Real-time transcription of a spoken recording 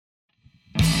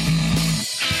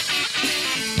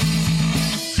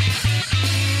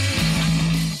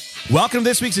Welcome to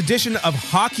this week's edition of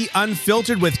Hockey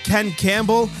Unfiltered with Ken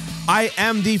Campbell. I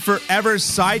am the forever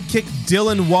sidekick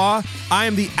Dylan Waugh. I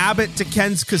am the Abbott to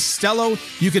Ken's Costello.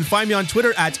 You can find me on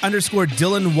Twitter at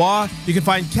 _Dylan Waugh. You can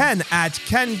find Ken at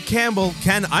Ken Campbell,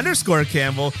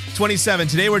 Ken_Campbell 27.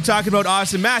 Today we're talking about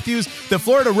Austin Matthews, the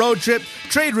Florida road trip,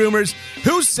 trade rumors,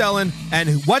 who's selling,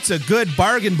 and what's a good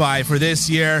bargain buy for this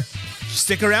year.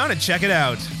 Stick around and check it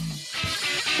out.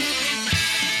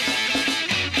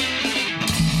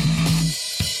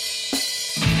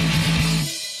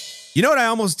 You know what I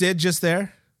almost did just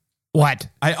there? What?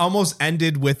 I almost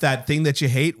ended with that thing that you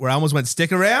hate, where I almost went,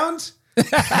 stick around.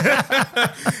 And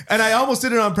I almost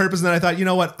did it on purpose. And then I thought, you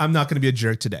know what? I'm not going to be a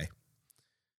jerk today.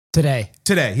 Today,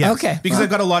 yes. Okay. Because I've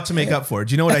got a lot to make up for.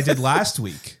 Do you know what I did last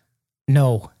week?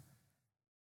 No.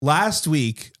 Last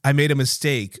week, I made a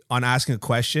mistake on asking a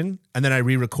question, and then I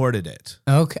re-recorded it.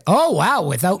 Okay. Oh, wow.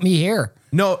 Without me here.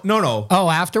 No. Oh,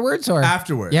 afterwards? Or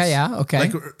Afterwards. Yeah. Okay.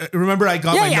 Like, remember I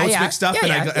got my notes mixed up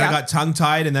and I yeah. got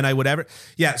tongue-tied and then I whatever.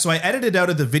 Yeah, so I edited out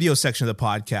of the video section of the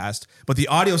podcast, but the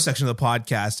audio section of the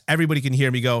podcast, everybody can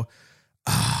hear me go,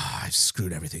 I've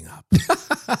screwed everything up.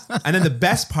 And then the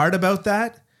best part about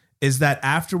that is that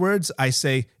afterwards I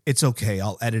say, it's okay,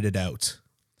 I'll edit it out.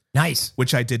 Nice.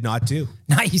 Which I did not do.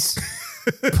 Nice.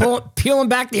 Peeling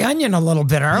back the onion a little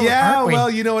bit, aren't we?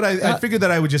 Well, you know what? I figured that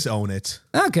I would just own it.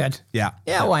 Oh, good. Yeah.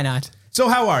 Yeah, why not? So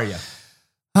how are you?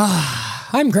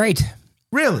 I'm great.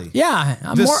 Really? Yeah.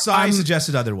 The sign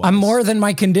suggested otherwise. I'm more than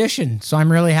my condition, so I'm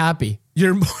really happy.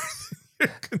 You're more than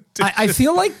your condition. I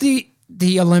feel like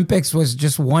the Olympics was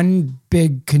just one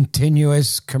big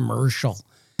continuous commercial,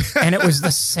 and it was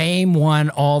the same one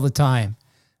all the time.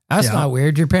 That's not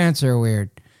weird. Your pants are weird.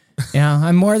 Yeah,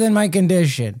 I'm more than my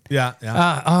condition. Yeah.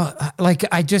 Like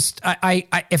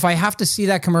if I have to see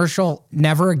that commercial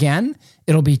never again,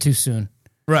 it'll be too soon.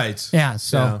 Right. Yeah.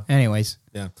 So, anyways.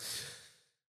 Yeah.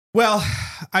 Well,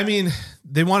 I mean,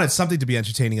 they wanted something to be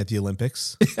entertaining at the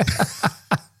Olympics.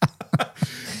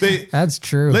 That's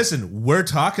true. Listen, we're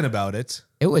talking about it.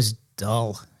 It was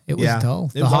dull. It was dull.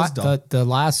 It was dull. The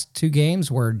last two games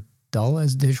were dull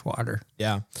as dishwater.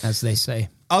 Yeah. As they say.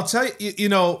 I'll tell you, you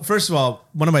know, first of all,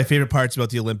 one of my favorite parts about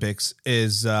the Olympics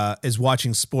is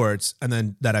watching sports and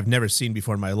then that I've never seen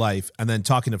before in my life, and then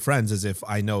talking to friends as if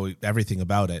I know everything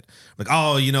about it. Like,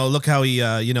 oh, you know, look how he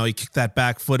kicked that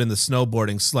back foot in the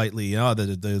snowboarding slightly. You know,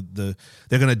 they're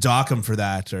gonna dock him for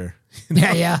that, or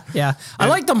Yeah. I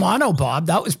like the mono bob.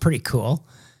 That was pretty cool.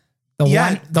 The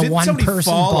one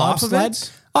person bobsled.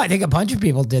 Oh, I think a bunch of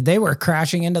people did. They were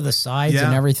crashing into the sides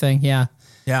and everything. Yeah.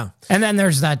 Yeah. And then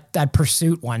there's that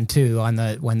pursuit one too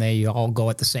when they all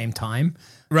go at the same time.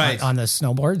 Right. On the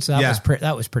snowboards.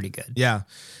 That was pretty good. Yeah.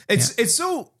 It's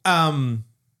so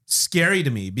scary to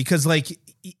me because, like,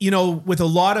 you know, with a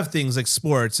lot of things like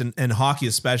sports and hockey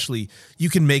especially,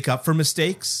 you can make up for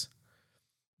mistakes.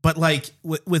 But like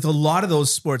with a lot of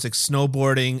those sports like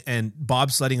snowboarding and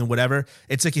bobsledding and whatever,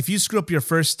 it's like if you screw up your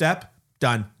first step,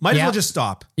 done. Might as well just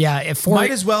stop. Yeah. Might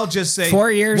as well just say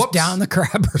 4 years whoops. Down the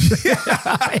crabber.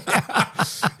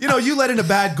 You know, you let in a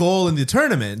bad goal in the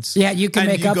tournament. Yeah, you can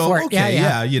make up for it.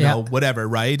 Okay, you know, whatever,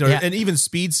 right? Or and even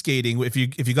speed skating, if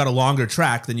you got a longer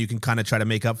track, then you can kind of try to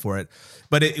make up for it.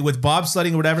 But with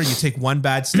bobsledding or whatever, you take one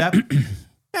bad step.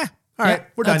 All right,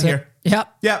 we're done here.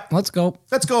 Yep. Let's go.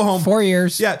 Let's go home. 4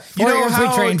 years. Yeah. 4 years we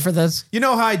trained for this. You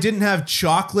know how I didn't have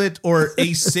chocolate or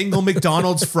a single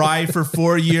McDonald's fry for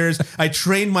 4 years? I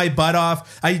trained my butt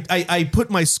off. I put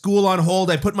my school on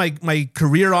hold. I put my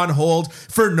career on hold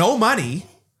for no money.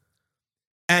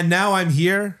 And now I'm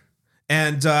here.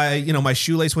 And, my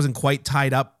shoelace wasn't quite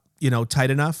tied up,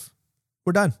 tight enough.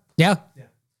 We're done. Yeah.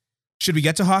 Should we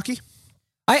get to hockey?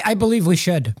 I believe we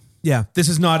should. Yeah. This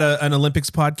is not an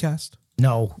Olympics podcast.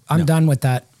 No, I'm done with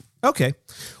that. Okay.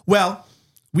 Well,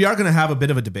 we are going to have a bit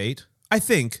of a debate. I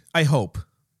hope.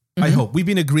 Mm-hmm. I hope. We've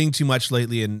been agreeing too much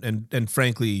lately, and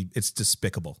frankly, it's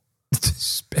despicable. It's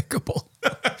despicable.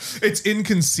 It's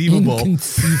inconceivable.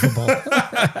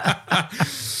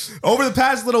 Over the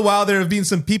past little while, there have been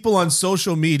some people on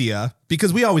social media,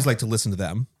 because we always like to listen to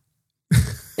them.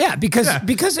 Yeah, because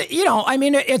I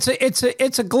mean,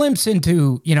 it's a glimpse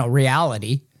into,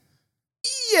 reality.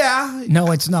 Yeah.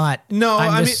 No, it's not. No,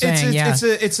 I mean,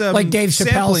 it's a like Dave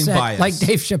Chappelle said. bias. Like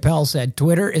Dave Chappelle said,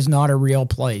 Twitter is not a real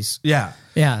place. Yeah.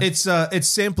 Yeah. It's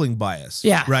sampling bias.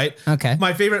 Yeah. Right. Okay.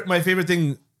 My favorite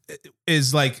thing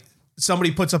is like somebody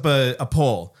puts up a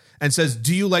poll and says,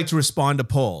 "Do you like to respond to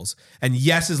polls?" And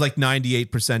yes is like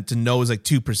 98% to no is like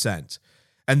 2%.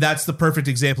 And that's the perfect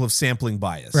example of sampling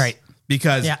bias. Right.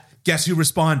 Because guess who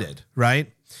responded,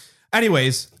 right?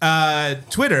 Anyways,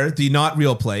 Twitter, the not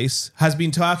real place, has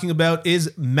been talking about,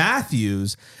 is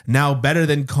Matthews now better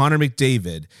than Connor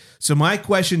McDavid? So my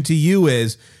question to you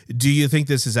is, do you think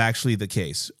this is actually the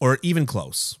case or even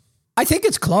close? I think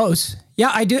it's close.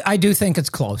 Yeah, I do think it's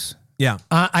close. Yeah.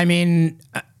 I mean,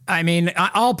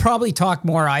 I'll probably talk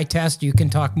more eye test. You can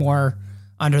talk more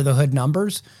under the hood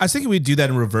numbers. I was thinking we'd do that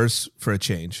in reverse for a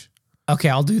change. Okay,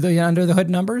 I'll do the under the hood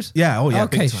numbers. Yeah. Oh, yeah.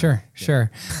 Okay, sure.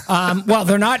 Well,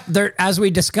 they're as we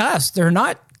discussed, they're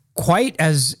not quite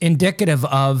as indicative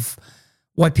of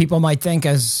what people might think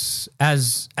as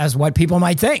what people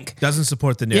might think. Doesn't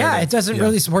support the narrative. Yeah, it doesn't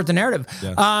really support the narrative.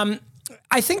 Yeah.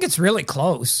 I think it's really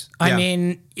close. I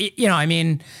mean,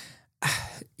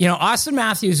 Austin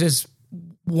Matthews is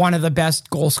one of the best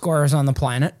goal scorers on the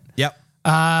planet. Yep.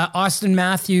 Austin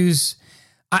Matthews,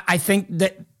 I think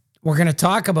that we're going to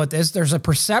talk about this. There's a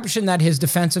perception that his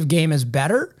defensive game is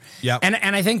better. Yep.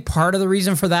 And I think part of the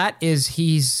reason for that is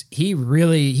he's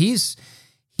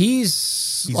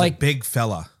like a big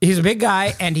fella. He's a big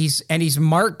guy, and he's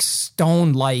Mark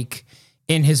Stone-like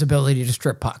in his ability to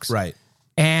strip pucks. Right.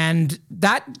 And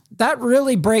that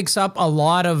really breaks up a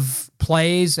lot of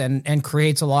plays and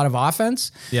creates a lot of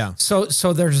offense. Yeah. So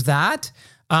there's that.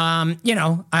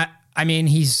 I mean,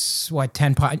 he's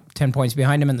 10 points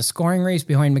behind him in the scoring race,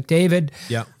 behind McDavid.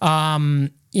 Yeah.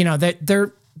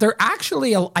 They're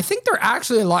actually, I think they're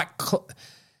actually a lot.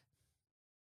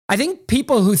 I think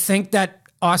people who think that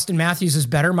Austin Matthews is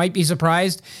better might be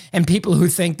surprised, and people who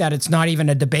think that it's not even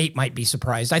a debate might be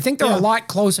surprised. I think they're a lot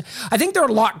closer. I think they're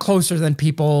a lot closer than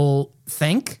people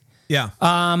think. Yeah.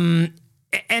 And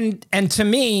to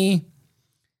me,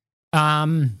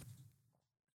 not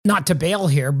to bail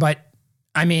here, but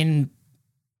I mean,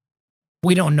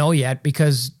 we don't know yet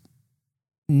because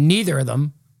neither of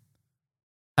them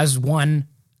has won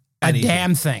anything. A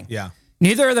damn thing. Yeah.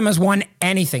 Neither of them has won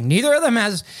anything. Neither of them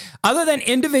has, other than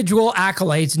individual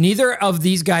accolades, neither of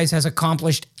these guys has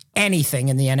accomplished anything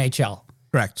in the NHL.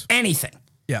 Correct. Anything.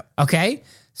 Yeah. Okay?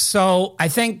 So I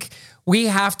think we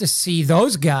have to see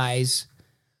those guys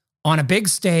on a big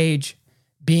stage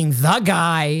being the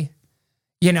guy,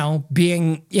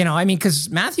 because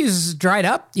Matthews is dried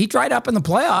up. He dried up in the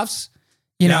playoffs.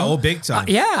 Big time.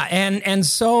 Yeah. And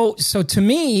so to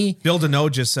me, Bill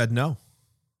Deneau just said no.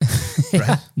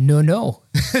 Right? No.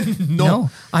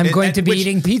 I'm going to be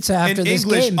eating pizza after this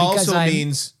English game because also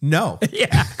means no.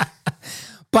 Yeah.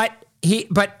 But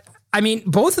I mean,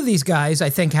 both of these guys, I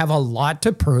think, have a lot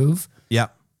to prove. Yeah.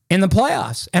 In the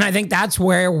playoffs. And I think that's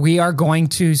where we are going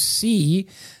to see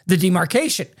the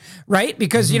demarcation, right?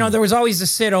 Because, there was always the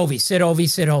Sid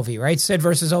Ovi, right? Sid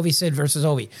versus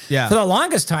Ovi. Yeah. For the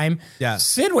longest time,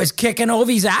 Sid was kicking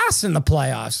Ovi's ass in the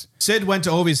playoffs. Sid went to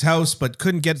Ovi's house, but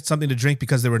couldn't get something to drink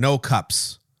because there were no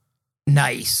cups.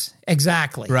 Nice.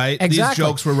 Exactly. Right? Exactly. These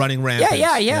jokes were running rampant.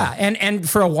 Yeah. And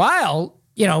for a while,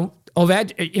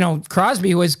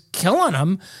 Crosby was killing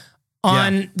him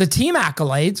on the team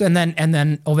accolades, and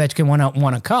then Ovechkin went out and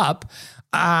won a cup.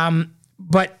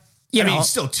 But he's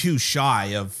still too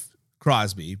shy of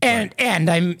Crosby. And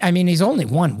he's only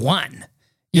won one.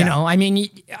 You know,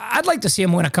 I'd like to see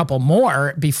him win a couple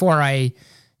more before he's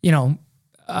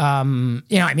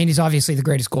obviously the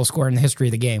greatest goal scorer in the history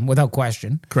of the game, without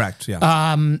question. Correct.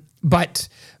 Yeah. But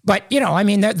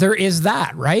there is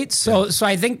that, right? So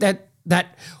I think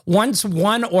that once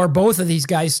one or both of these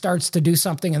guys starts to do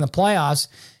something in the playoffs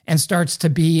and starts to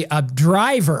be a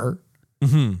driver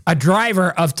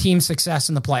of team success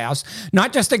in the playoffs,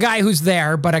 not just a guy who's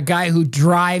there, but a guy who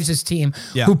drives his team,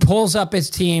 who pulls up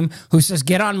his team, who says,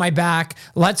 get on my back,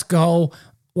 let's go.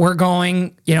 We're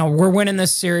going, we're winning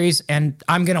this series and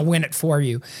I'm going to win it for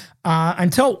you.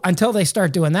 Until they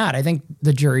start doing that, I think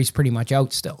the jury's pretty much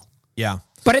out still. Yeah.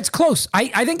 But it's close.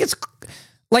 I think it's,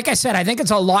 like I said, I think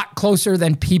it's a lot closer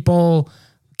than people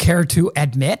care to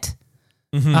admit.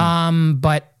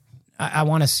 But I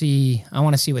want to see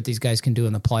what these guys can do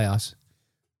in the playoffs.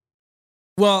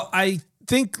 Well, I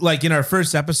think in our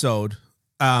first episode,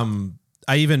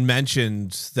 I even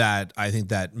mentioned that I think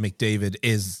that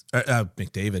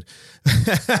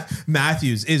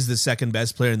Matthews is the second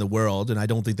best player in the world, and I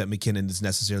don't think that McKinnon is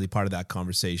necessarily part of that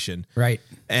conversation. Right.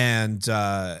 And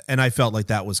I felt like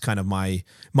that was kind of my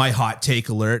hot take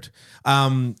alert.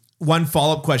 One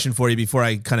follow-up question for you before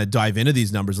I kind of dive into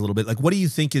these numbers a little bit. What do you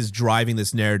think is driving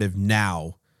this narrative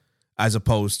now as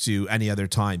opposed to any other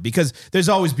time? Because there's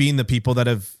always been the people that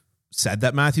have said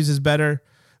that Matthews is better,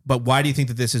 but why do you think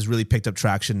that this has really picked up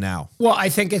traction now? Well, I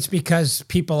think it's because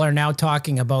people are now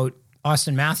talking about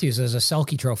Austin Matthews as a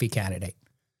Selke Trophy candidate.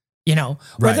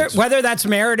 Whether that's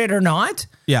merited or not,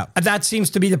 that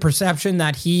seems to be the perception,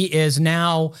 that he is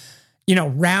now,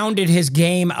 rounded his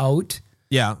game out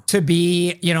to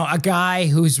be, a guy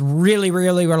who's really,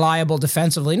 really reliable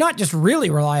defensively. Not just really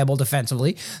reliable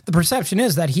defensively. The perception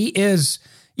is that he is,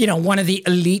 one of the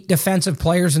elite defensive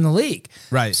players in the league.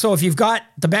 Right. So if you've got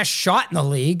the best shot in the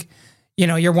league,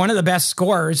 you're one of the best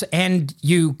scorers, and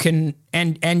you can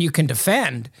you can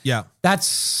defend. Yeah.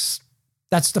 That's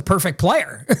the perfect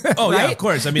player. Oh, right? yeah, of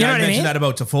course. I mean, I mentioned that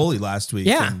about Toffoli last week.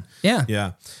 Yeah.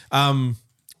 Yeah.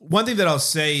 One thing that I'll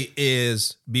say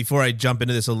is, before I jump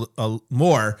into this a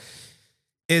more,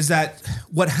 is that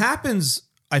what happens,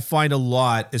 I find a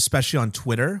lot, especially on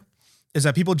Twitter, is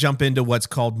that people jump into what's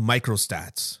called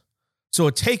microstats. So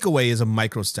a takeaway is a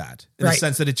microstat in the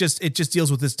sense that it just deals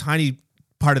with this tiny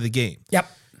part of the game. Yep.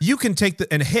 You can take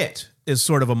and a hit is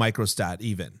sort of a microstat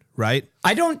even, right?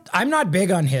 I'm not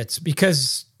big on hits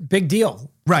because big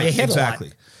deal. Right, You hit exactly. a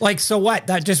lot. Like, so what?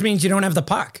 That just means you don't have the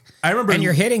puck. I remember, and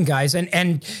you're hitting guys, and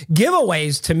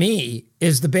giveaways to me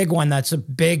is the big one. That's a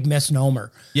big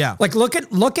misnomer. Yeah. Like look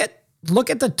at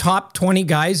the top 20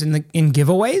 guys in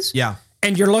giveaways. Yeah.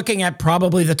 And you're looking at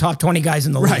probably the top 20 guys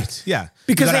in the league. Right. Yeah.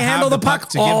 Because they handle the puck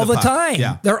all the time.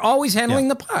 Yeah. They're always handling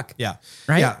the puck. Yeah.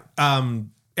 Right. Yeah.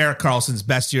 Erik Karlsson's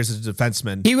best years as a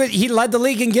defenseman. He led the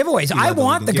league in giveaways. I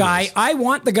want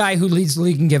the guy who leads the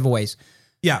league in giveaways.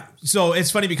 Yeah. So it's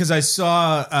funny because I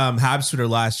saw Habs Twitter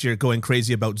last year going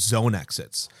crazy about zone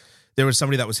exits. There was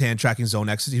somebody that was hand tracking zone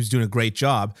exits. He was doing a great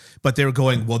job, but they were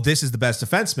going, well, this is the best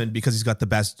defenseman because he's got the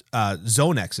best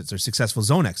zone exits or successful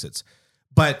zone exits.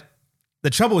 But the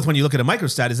trouble with when you look at a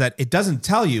microstat is that it doesn't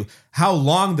tell you how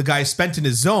long the guy spent in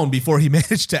his zone before he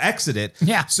managed to exit it.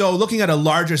 Yeah. So looking at a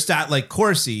larger stat like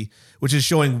Corsi, which is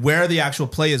showing where the actual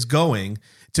play is going,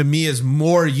 to me is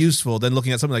more useful than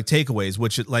looking at something like takeaways,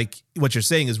 which, like what you're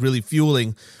saying, is really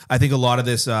fueling, I think, a lot of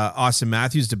this Austin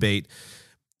Matthews debate.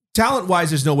 Talent-wise,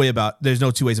 there's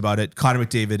no two ways about it. Connor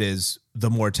McDavid is the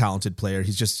more talented player.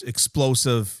 He's just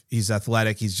explosive. He's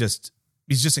athletic. He's just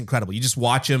incredible. You just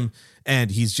watch him, and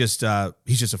he's just a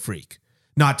freak.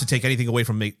 Not to take anything away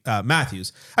from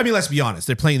Matthews. I mean, let's be honest.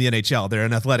 They're playing the NHL. They're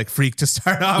an athletic freak to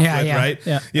start off with, right?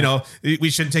 Yeah. We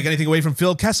shouldn't take anything away from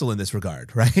Phil Kessel in this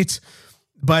regard, right?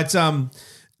 But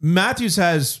Matthews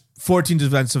has 14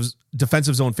 defensive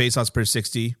zone faceoffs per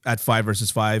 60 at 5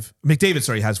 versus 5.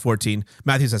 McDavid, has 14.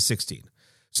 Matthews has 16.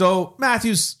 So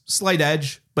Matthews, slight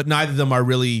edge, but neither of them are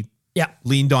really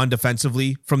leaned on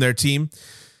defensively from their team.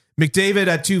 McDavid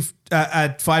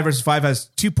at 5 versus 5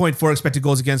 has 2.4 expected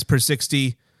goals against per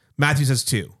 60. Matthews has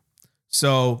 2.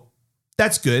 So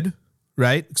that's good,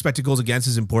 right? Expected goals against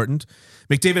is important.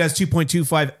 McDavid has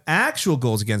 2.25 actual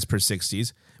goals against per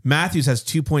 60s. Matthews has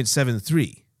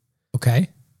 2.73. Okay.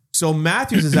 So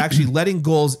Matthews is actually letting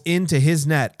goals into his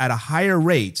net at a higher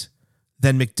rate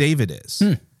than McDavid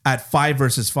is at 5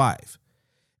 versus 5.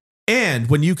 And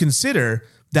when you consider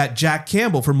that Jack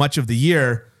Campbell for much of the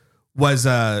year was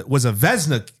a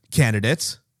Vezina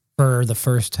candidate for the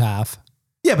first half.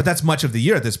 Yeah, but that's much of the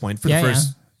year at this point for the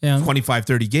first 25,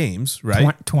 30 games,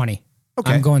 right? 20.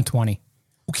 Okay. I'm going 20.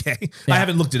 Okay. Yeah. I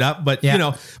haven't looked it up, but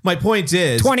my point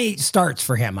is 20 starts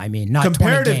for him. I mean, not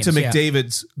comparative 20 games, to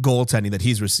McDavid's goaltending that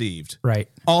he's received. Right.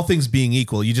 All things being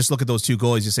equal, you just look at those two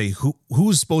goalies, you say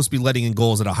who's supposed to be letting in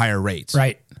goals at a higher rate?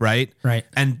 Right. Right.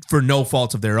 And for no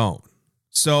fault of their own.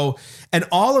 So, and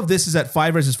all of this is at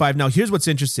 5 versus 5. Now, here's what's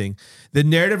interesting. The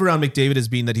narrative around McDavid has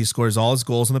been that he scores all his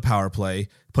goals on the power play,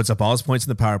 puts up all his points in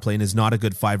the power play, and is not a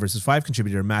good 5 versus 5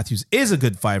 contributor. Matthews is a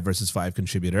good 5 versus 5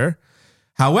 contributor.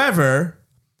 However,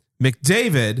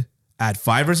 McDavid at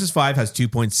 5 versus 5 has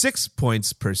 2.6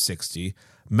 points per 60.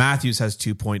 Matthews has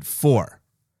 2.4.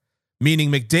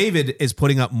 Meaning McDavid is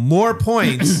putting up more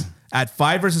points at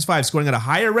 5 versus 5, scoring at a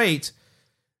higher rate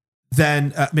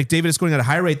than McDavid is scoring at a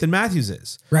higher rate than Matthews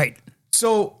is. Right.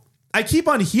 So I keep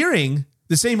on hearing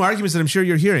the same arguments that I'm sure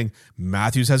you're hearing.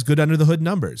 Matthews has good under the hood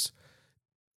numbers.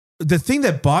 The thing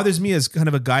that bothers me as kind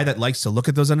of a guy that likes to look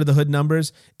at those under the hood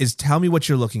numbers is tell me what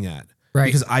you're looking at. Right.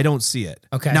 Because I don't see it.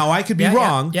 Okay. Now I could be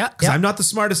wrong because I'm not the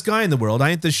smartest guy in the world.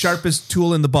 I ain't the sharpest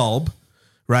tool in the bulb.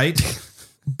 Right.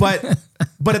 But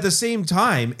at the same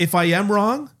time, if I am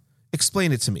wrong,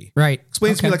 explain it to me. Right.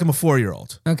 Explain it to me like I'm a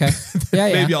 4-year-old. Okay.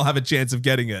 Yeah. Maybe I'll have a chance of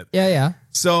getting it. Yeah.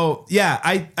 So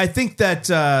I think that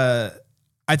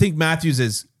I think Matthews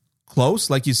is close,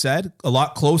 like you said, a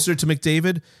lot closer to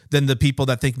McDavid than the people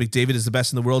that think McDavid is the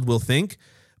best in the world will think.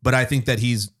 But I think that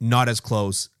he's not as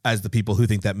close as the people who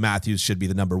think that Matthews should be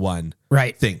the number one.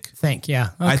 Right. Think.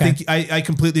 Yeah. Okay. I think I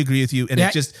completely agree with you, and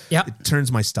it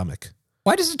turns my stomach.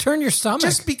 Why does it turn your stomach?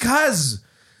 Just because.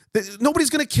 Nobody's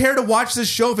going to care to watch this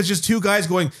show if it's just two guys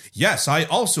going, yes, I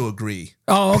also agree.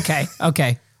 Oh,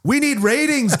 okay. We need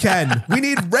ratings, Ken. We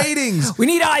need ratings. We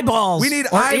need eyeballs. We need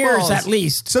or eyeballs. ears at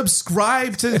least.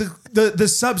 Subscribe to the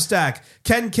Substack,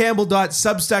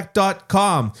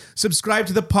 kencampbell.substack.com. Subscribe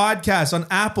to the podcast on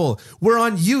Apple. We're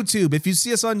on YouTube. If you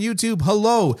see us on YouTube,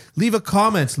 hello. Leave a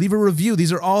comment. Leave a review.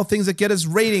 These are all things that get us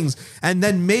ratings. And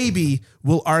then maybe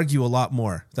we'll argue a lot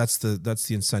more. That's the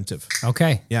incentive.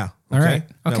 Okay. Yeah. All right.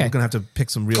 No, Okay. we're going to have to pick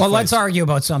some real Well, fights. let's argue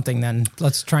about something then.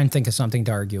 Let's try and think of something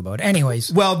to argue about.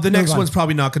 Anyways. Well, the next on. one's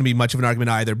probably not going to be much of an argument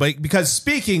either. But because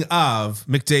speaking of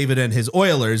McDavid and his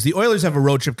Oilers, the Oilers have a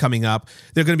road trip coming up.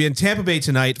 They're going to be in Tampa Bay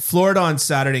tonight, Florida on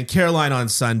Saturday, and Carolina on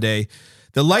Sunday.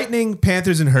 The Lightning,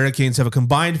 Panthers, and Hurricanes have a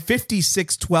combined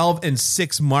 56, 12, and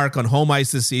 6 mark on home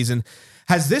ice this season.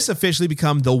 Has this officially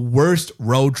become the worst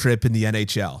road trip in the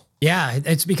NHL? Yeah,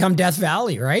 it's become Death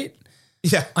Valley, right?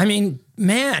 Yeah. I mean,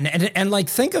 man, and like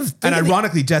think of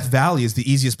Ironically, Death Valley is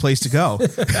the easiest place to go.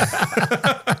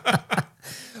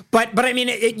 But I mean,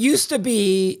 it used to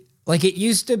be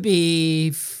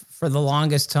for the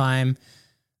longest time.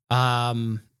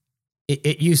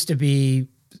 It used to be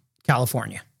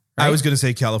California. Right? I was going to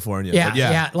say California. Yeah, but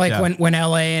yeah. Like yeah. when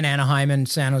LA and Anaheim and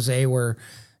San Jose were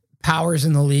powers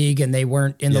in the league, and they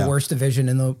weren't in the worst division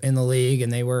in the league,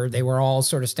 and they were all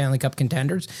sort of Stanley Cup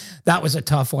contenders. That was a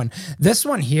tough one. This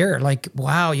one here, like,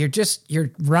 wow, you're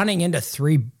running into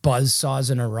 3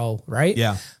 buzzsaws in a row, right?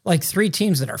 Yeah. Like 3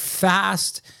 teams that are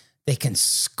fast. They can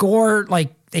score a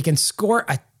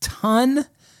ton.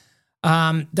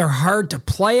 They're hard to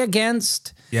play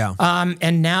against. Yeah.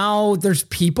 And now there's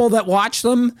people that watch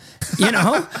them, you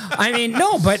know. I mean,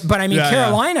 no, but I mean,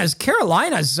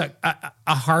 Carolina's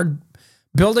a hard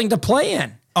building to play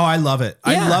in. Oh, I love it.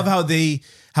 Yeah. I love how they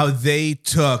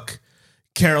took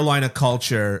Carolina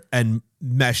culture and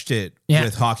meshed it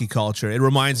with hockey culture. It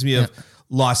reminds me of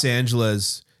Los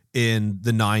Angeles in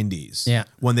the 90s. Yeah.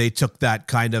 When they took that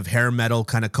kind of hair metal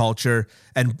kind of culture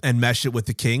and meshed it with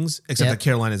the Kings, except that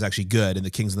Carolina is actually good and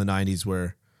the Kings in the 90s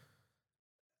were,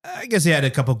 I guess they had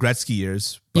a couple Gretzky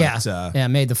years. But,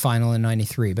 made the final in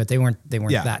 '93, but they weren't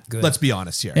that good. Let's be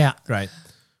honest here. Yeah. Right.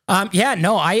 I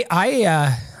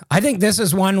think this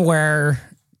is one where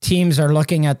teams are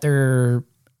looking at their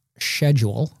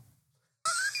schedule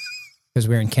because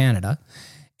we're in Canada,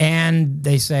 and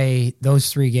they say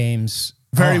those 3 games.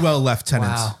 Very well,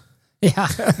 Lieutenant. Wow. Yeah.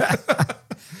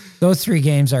 Those 3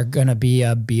 games are going to be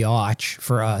a biatch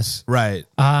for us. Right.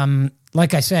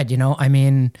 Like I said, I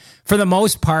mean, for the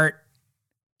most part,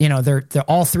 they're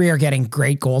all 3 are getting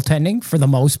great goaltending for the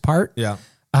most part. Yeah.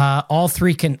 All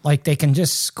 3 they can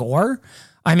just score.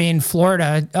 I mean,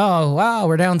 Florida, oh, wow,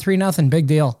 we're down 3-0. Big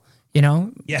deal. Yeah.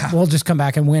 We'll just come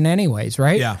back and win anyways.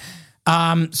 Right. Yeah.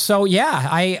 So yeah,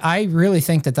 I really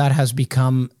think that has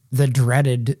become the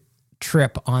dreaded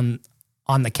trip on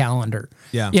the calendar.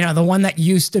 Yeah. The one that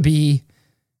used to be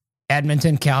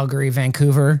Edmonton, Calgary,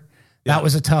 Vancouver. Yeah. That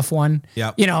was a tough one.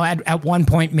 Yeah. At one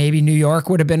point, maybe New York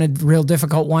would have been a real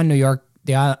difficult one. New York,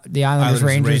 the Islanders,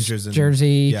 Rangers, and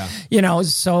Jersey. Yeah.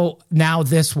 So now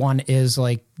this one is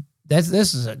like this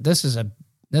is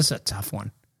a tough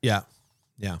one. Yeah.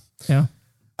 Yeah. Yeah.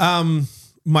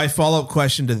 My follow-up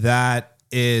question to that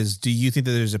is, do you think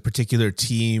that there's a particular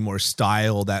team or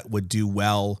style that would do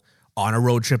well on a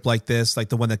road trip like this? Like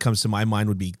the one that comes to my mind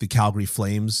would be the Calgary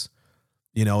Flames.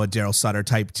 A Daryl Sutter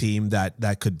type team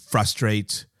that could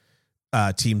frustrate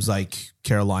teams like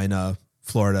Carolina,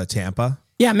 Florida, Tampa.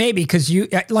 Yeah, maybe because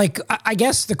I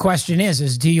guess the question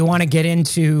is do you want to get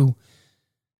into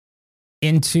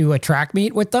a track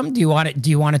meet with them? Do you want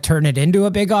to turn it into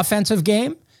a big offensive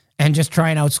game and just try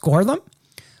and outscore them,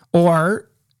 or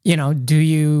do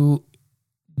you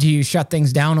shut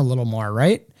things down a little more?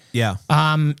 Right? Yeah.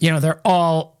 They're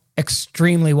all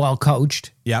extremely well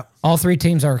coached. Yeah. All 3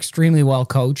 teams are extremely well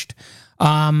coached.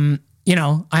 I'm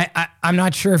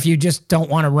not sure if you just don't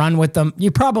want to run with them.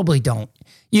 You probably don't.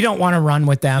 You don't want to run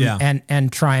with them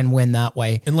and try and win that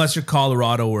way. Unless you're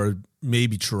Colorado or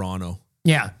maybe Toronto.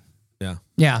 Yeah. Yeah.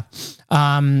 Yeah.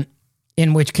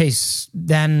 In which case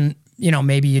then,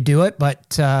 maybe you do it,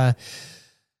 but yeah,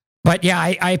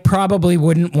 I probably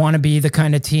wouldn't want to be the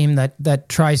kind of team that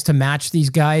tries to match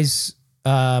these guys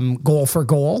goal for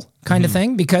goal kind of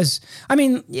thing, because I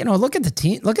mean, look at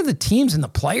the teams and the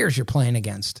players you're playing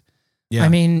against. Yeah. I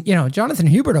mean, Jonathan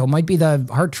Huberdeau might be the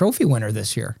Hart Trophy winner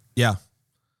this year. Yeah.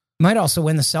 Might also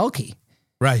win the Selke.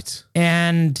 Right.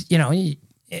 And,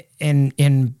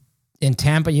 in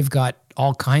Tampa, you've got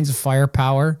all kinds of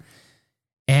firepower.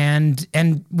 And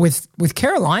with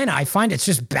Carolina, I find it's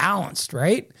just balanced,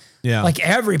 right? Yeah. Like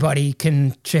everybody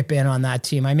can chip in on that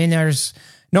team. I mean, there's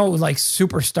no like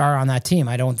superstar on that team,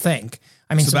 I don't think.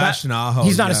 I mean, Sebastian Aho.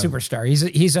 He's not a superstar.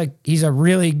 He's a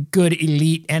really good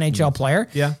elite NHL player.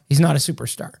 Yeah. He's not a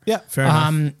superstar. Yeah, fair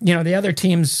enough. The other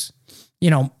teams,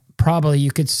 probably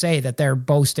you could say that they're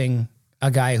boasting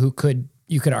a guy who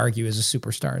you could argue is a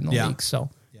superstar in the league. So,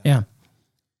 yeah.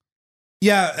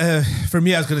 Yeah, for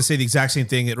me, I was going to say the exact same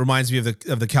thing. It reminds me of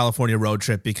the California road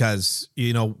trip because,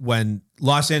 when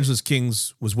Los Angeles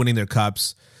Kings was winning their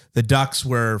cups, the Ducks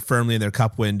were firmly in their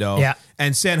cup window. Yeah.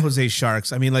 And San Jose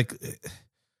Sharks, I mean,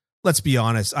 let's be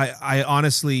honest. I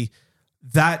honestly,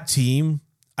 that team,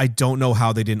 I don't know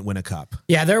how they didn't win a cup.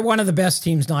 Yeah, they're one of the best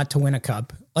teams not to win a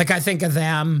cup. I think of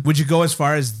them. Would you go as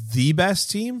far as the best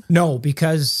team? No,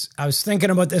 because I was thinking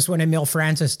about this when Emil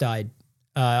Francis died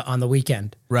on the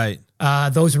weekend. Right.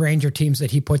 Those Ranger teams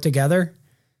that he put together.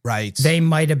 Right. They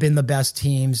might have been the best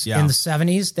teams in the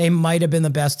 70s. They might have been the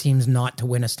best teams not to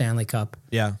win a Stanley Cup.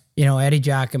 Yeah. Eddie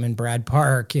Giacomin, Brad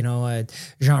Park, Jean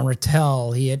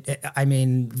Rattel,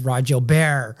 Rod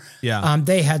Gilbert. Yeah.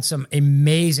 They had some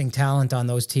amazing talent on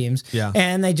those teams. Yeah.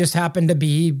 And they just happened to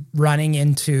be running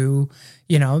into,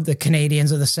 the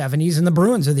Canadians of the 70s and the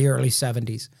Bruins of the early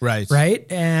 70s. Right. Right.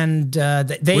 And were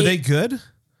they good?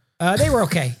 They were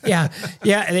okay. Yeah.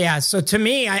 Yeah. So to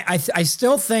me, I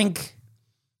still think,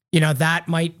 that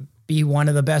might be one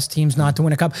of the best teams not to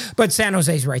win a cup, but San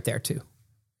Jose's right there too.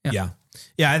 Yeah.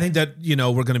 Yeah. I think that,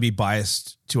 we're going to be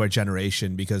biased to our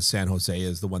generation because San Jose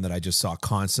is the one that I just saw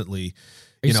constantly.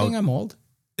 Are you saying I'm old?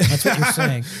 That's what you're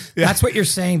saying. Yeah. That's what you're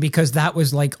saying because that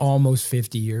was almost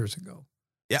 50 years ago.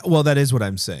 Yeah. Well, that is what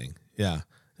I'm saying. Yeah.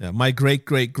 Yeah, my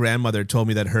great-great-grandmother told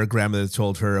me that her grandmother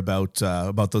told her about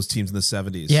those teams in the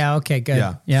 70s. Yeah, okay,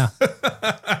 good. Yeah.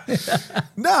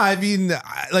 No, I mean,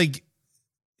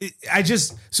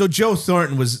 so Joe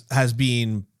Thornton has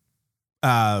been,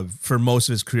 for most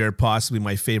of his career, possibly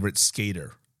my favorite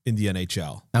skater in the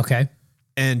NHL. Okay.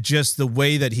 And just the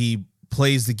way that he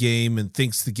plays the game and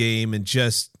thinks the game and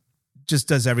just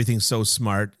does everything so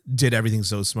smart, did everything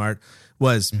so smart,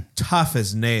 was tough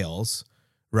as nails,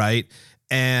 right?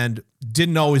 And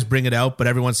didn't always bring it out, but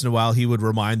every once in a while he would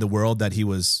remind the world that he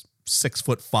was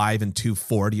 6'5" and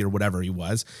 240 or whatever he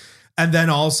was. And then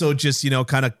also just,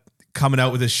 kind of coming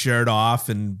out with his shirt off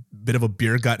and bit of a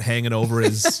beer gut hanging over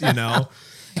his,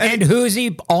 And who's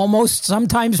he almost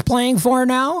sometimes playing for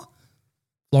now?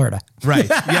 Florida. Right.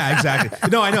 Yeah, exactly.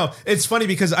 No, I know. It's funny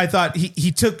because I thought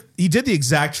he did the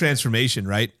exact transformation,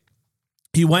 right?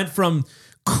 He went from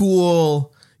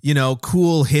cool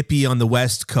hippie on the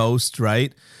West Coast,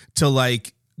 right? To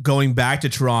going back to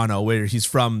Toronto where he's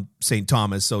from St.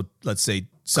 Thomas. So let's say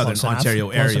Southern Ontario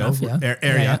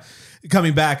area,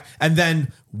 coming back. And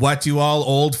then what do all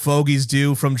old fogies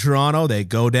do from Toronto? They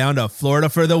go down to Florida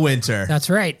for the winter. That's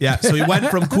right. Yeah. So he went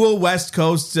from cool West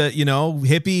Coast,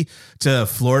 hippie to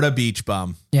Florida beach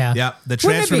bum. Yeah. Yeah. The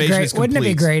transformation is complete. Wouldn't it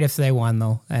be great if they won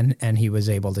though? And he was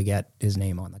able to get his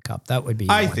name on the cup. That would be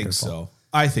wonderful.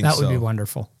 I think that would be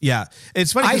wonderful. Yeah.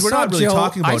 It's funny because we're not really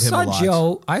talking about him a lot.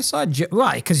 I saw Joe,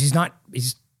 well, because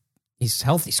he's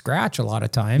healthy scratch a lot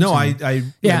of times. No, I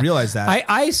realize that.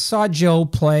 I saw Joe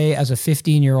play as a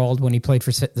 15-year-old when he played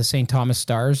for the St. Thomas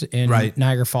Stars in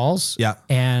Niagara Falls. Yeah.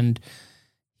 And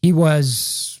he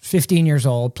was 15 years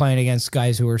old playing against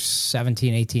guys who were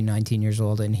 17, 18, 19 years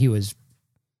old. And he was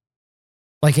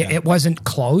it wasn't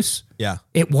close. Yeah.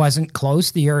 It wasn't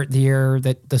close the year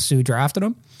that the Sioux drafted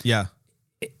him. Yeah.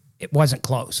 It wasn't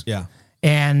close. Yeah.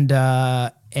 And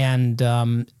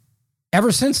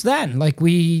ever since then,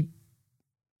 he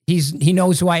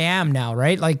knows who I am now,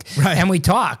 right? And we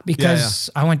talk because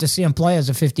I went to see him play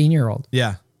as a 15-year-old.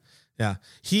 Yeah. Yeah.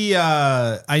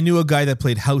 I knew a guy that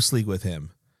played house league with him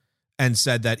and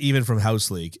said that even from house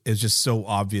league, it was just so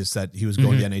obvious that he was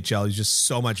going to the NHL. He's just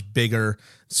so much bigger,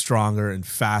 stronger, and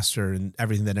faster and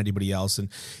everything than anybody else. And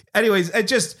anyways,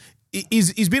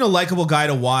 he's been a likable guy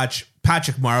to watch.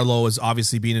 Patrick Marleau has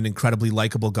obviously been an incredibly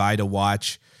likable guy to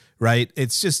watch, right?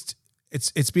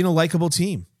 It's been a likable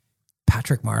team.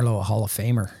 Patrick Marleau, a Hall of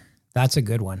Famer. That's a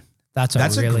good one. That's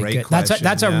a really great good. Question.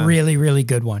 That's a really, really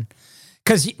good one.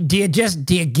 Because do you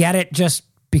get it just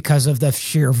because of the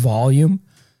sheer volume?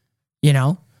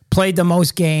 Played the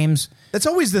most games. That's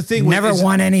always the thing. Never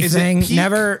won anything.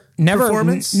 Never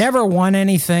won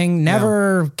anything.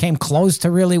 Never came close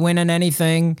to really winning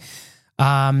anything.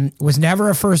 Was never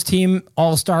a first team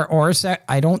All-Star or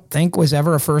I don't think was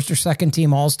ever a first or second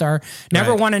team All-Star.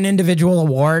 Never won an individual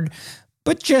award,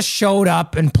 but just showed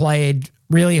up and played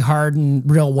really hard and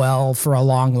real well for a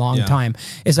long, long time.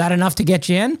 Is that enough to get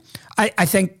you in? I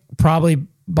think probably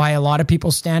by a lot of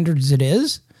people's standards it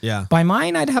is. Yeah. By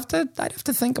mine, I'd have to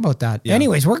think about that. Yeah.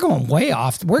 Anyways, we're going way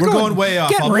off. We're going way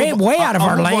off. Getting way out of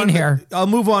our lane here. I'll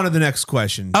move on to the next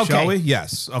question. Okay. Shall we?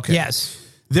 Yes. Okay. Yes.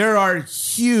 There are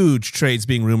huge trades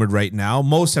being rumored right now.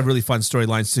 Most have really fun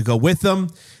storylines to go with them.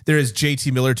 There is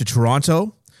JT Miller to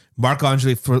Toronto,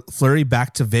 Marc-Andre Fleury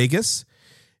back to Vegas,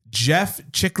 Jeff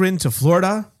Chychrun to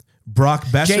Florida,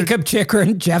 Brock Besser. Jacob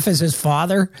Chychrun. Jeff is his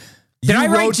father. Did I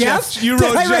write Jeff? You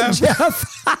wrote Jeff.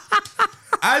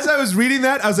 As I was reading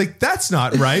that, I was like, that's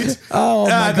not right. Oh, my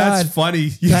God. That's funny.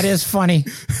 That is funny.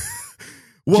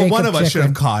 Well, Jacob one of us should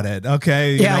have caught it.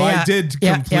 Okay. Yeah, I did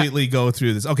completely go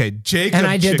through this. Okay. Jacob. And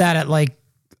I did that at like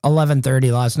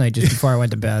 11:30 last night just before I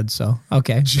went to bed. So,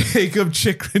 okay. Jacob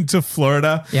Chychrun to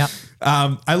Florida. Yeah.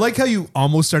 I like how you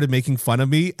almost started making fun of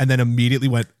me and then immediately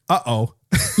went, uh-oh.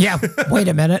 Yeah. Wait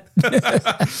a minute.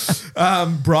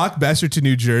 Brock Besser to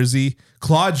New Jersey.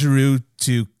 Claude Giroux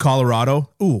to Colorado.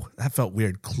 Ooh, that felt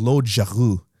weird. Claude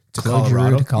Giroux. To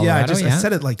Colorado. Yeah, I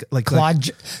said it like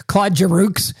Claude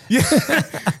Giroux. Yeah.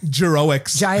 Giroux.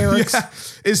 Yeah.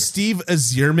 Is Steve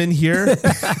Azierman here?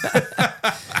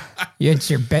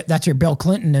 That's your Bill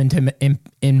Clinton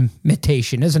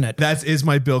imitation, isn't it? That is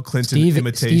my Bill Clinton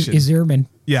imitation. Steve Azierman.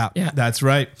 Yeah, that's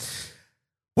right.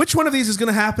 Which one of these is going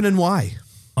to happen and why?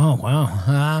 Oh, wow.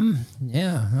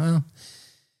 Well,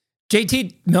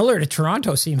 JT Miller to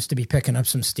Toronto seems to be picking up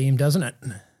some steam, doesn't it?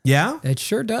 Yeah? It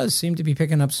sure does seem to be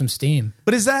picking up some steam.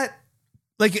 But is that,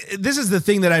 like, this is the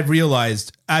thing that I've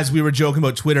realized as we were joking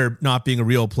about Twitter not being a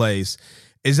real place,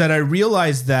 is that I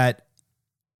realized that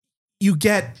you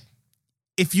get,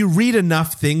 if you read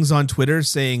enough things on Twitter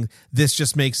saying this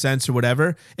just makes sense or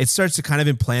whatever, it starts to kind of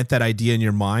implant that idea in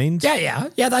your mind. Yeah.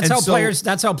 That's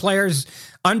how players,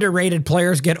 underrated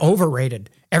players get overrated.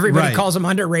 Everybody calls him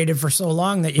underrated for so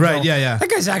long that you go, that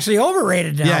guy's actually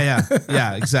overrated now.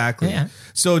 Yeah, exactly. Yeah.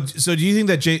 So do you think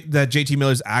that JT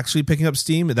Miller is actually picking up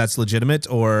steam? That's legitimate,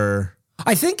 or?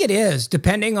 I think it is,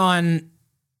 depending on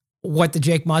what the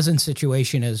Jake Muzzin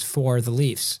situation is for the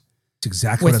Leafs. It's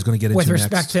exactly what I was going to get into with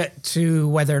respect to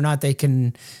whether or not they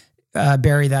can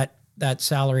bury that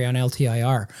salary on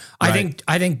LTIR. Right.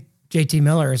 I think JT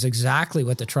Miller is exactly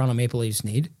what the Toronto Maple Leafs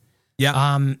need.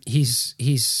 Yeah. He's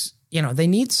they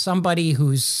need somebody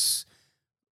who's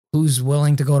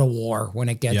willing to go to war when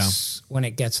it gets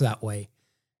that way.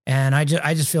 And I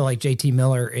just feel like JT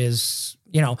Miller is,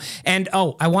 and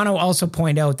I want to also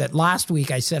point out that last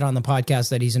week I said on the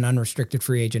podcast that he's an unrestricted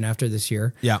free agent after this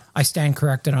year. Yeah. I stand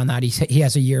corrected on that. He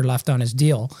has a year left on his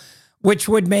deal, which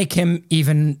would make him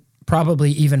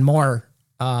probably even more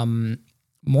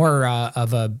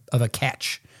of a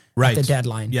catch at the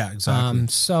deadline. Yeah, exactly.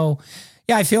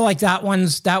 I feel like that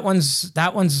one's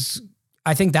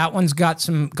I think that one's got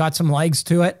some legs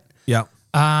to it. Yeah.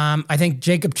 I think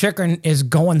Jacob Chychrun is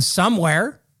going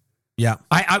somewhere. Yeah.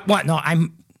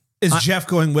 Is Jeff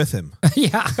going with him?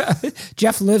 Yeah.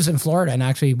 Jeff lives in Florida and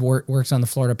actually works on the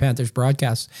Florida Panthers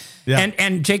broadcast. Yeah.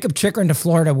 And Jacob Chychrun to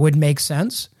Florida would make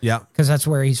sense. Yeah. Because that's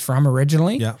where he's from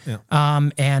originally. Yeah.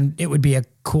 And it would be a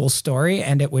cool story,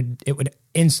 and it would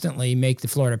instantly make the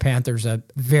Florida Panthers a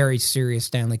very serious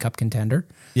Stanley Cup contender.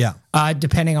 Yeah.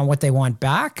 Depending on what they want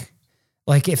back.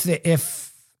 Like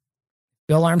if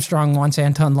Bill Armstrong wants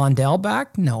Anton Lundell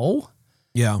back, no.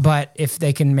 Yeah. But if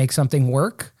they can make something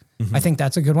work, I think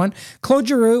that's a good one. Claude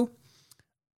Giroux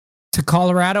to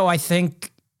Colorado, I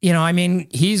think,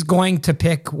 he's going to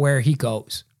pick where he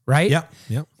goes, right?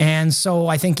 Yeah. And so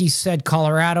I think he said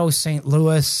Colorado, St.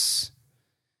 Louis,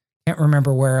 can't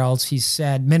remember where else he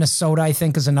said. Minnesota, I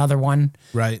think, is another one.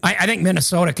 Right. I think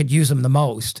Minnesota could use him the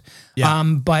most. Yeah.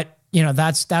 But,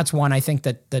 that's one I think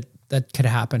that could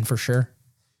happen for sure.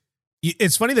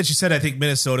 It's funny that you said I think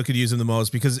Minnesota could use him the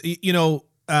most because,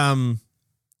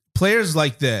 players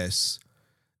like this,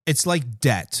 it's like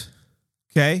debt,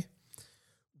 okay?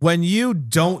 When you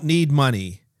don't need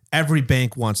money, every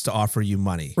bank wants to offer you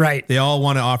money. Right. They all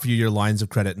want to offer you your lines of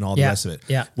credit and all the rest of it.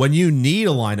 Yeah. When you need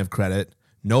a line of credit,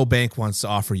 no bank wants to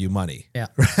offer you money. Yeah.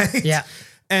 Right? Yeah.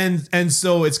 And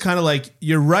so it's kind of like,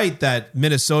 you're right that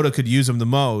Minnesota could use him the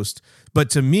most, but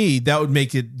to me, that would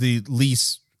make it the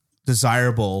least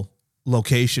desirable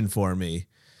location for me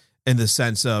in the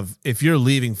sense of if you're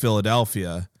leaving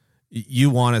Philadelphia, you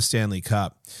want a Stanley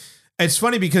Cup. It's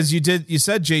funny because you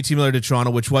said JT Miller to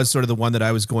Toronto, which was sort of the one that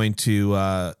I was going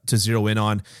to zero in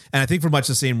on. And I think for much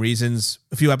the same reasons.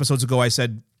 A few episodes ago, I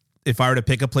said if I were to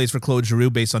pick a place for Claude Giroux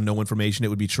based on no information, it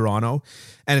would be Toronto.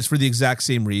 And it's for the exact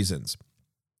same reasons.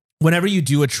 Whenever you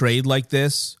do a trade like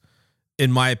this,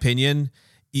 in my opinion,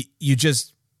 you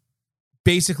just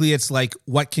basically it's like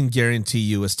what can guarantee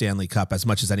you a Stanley Cup as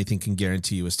much as anything can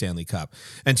guarantee you a Stanley Cup.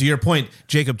 And to your point,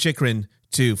 Jacob Chychrun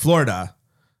to Florida,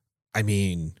 I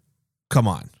mean, come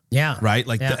on. Yeah. Right?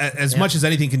 Like as much as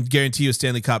anything can guarantee you a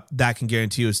Stanley Cup, that can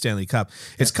guarantee you a Stanley Cup.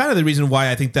 It's kind of the reason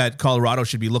why I think that Colorado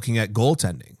should be looking at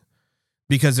goaltending,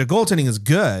 because their goaltending is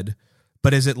good,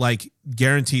 but is it like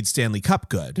guaranteed Stanley Cup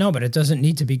good? No, but it doesn't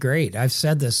need to be great. I've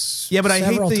said this. Yeah, but I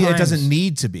hate that it doesn't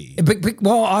need to be.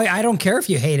 Well, I don't care if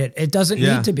you hate it. It doesn't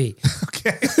need to be.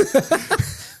 Okay.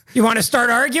 You want to start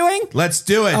arguing? Let's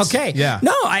do it. Okay. Yeah.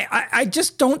 No, I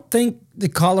just don't think the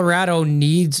Colorado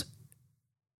needs,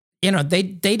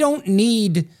 they don't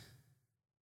need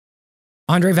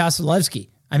Andrei Vasilevsky.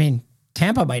 I mean,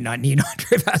 Tampa might not need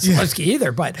Andrei Vasilevsky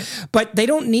either, but they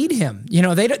don't need him.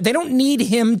 They don't need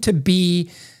him to be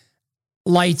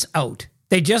lights out.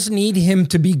 They just need him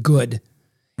to be good.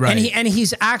 Right. And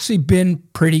he's actually been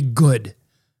pretty good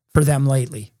for them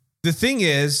lately. The thing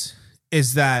is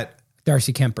that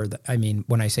Darcy Kemper,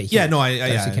 when I say he. Yeah, no, I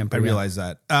realize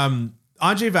that.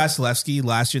 Andrei Vasilevsky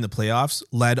last year in the playoffs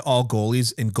led all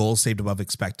goalies in goals saved above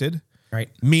expected. Right.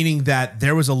 Meaning that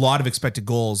there was a lot of expected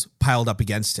goals piled up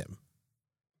against him.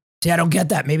 See, I don't get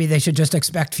that. Maybe they should just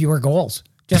expect fewer goals.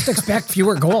 Just expect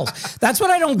fewer goals. That's what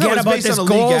I don't get about this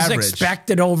goals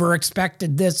expected over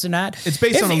expected this and that. It's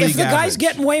based on a league average. If the guy's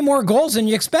getting way more goals than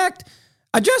you expect,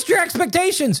 adjust your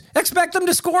expectations. Expect them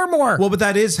to score more. Well, but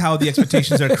that is how the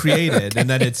expectations are created, and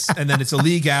then it's a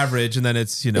league average, and then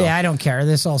it's Yeah, I don't care.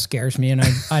 This all scares me, and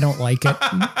I don't like it.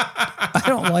 I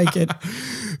don't like it.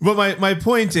 But my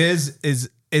point is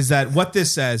that what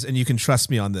this says, and you can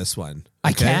trust me on this one. Okay?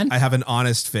 I can. I have an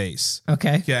honest face.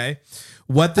 Okay. Okay.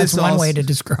 That's one way to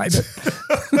describe it.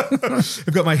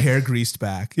 I've got my hair greased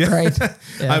back. Yeah. Right.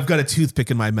 Yeah. I've got a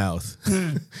toothpick in my mouth.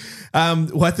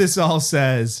 What this all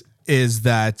says is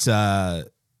that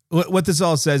what this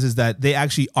all says is that they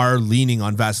actually are leaning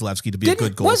on Vasilevsky to be a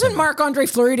good goaltender. Wasn't Marc-Andre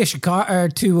Fleury to Chicago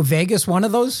to Vegas one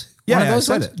of those? Yeah, I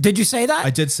said it. Did you say that?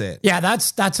 I did say it. Yeah,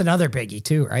 that's another biggie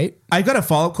too, right? I got a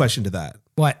follow-up question to that.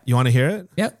 What? You want to hear it?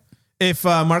 Yep. If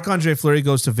Marc-Andre Fleury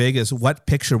goes to Vegas, what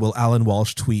picture will Alan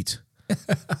Walsh tweet?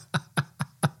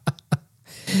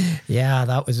 Yeah,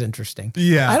 that was interesting.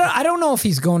 Yeah, I don't know if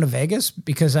he's going to Vegas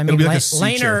because I mean,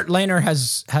 Lehner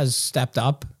has stepped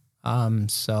up.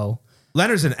 So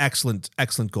Lehner's an excellent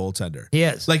goaltender. He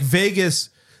is. Like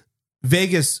Vegas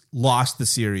lost the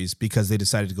series because they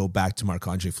decided to go back to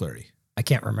Marc-Andre Fleury. I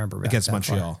can't remember against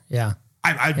Montreal. Far. Yeah.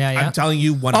 I'm telling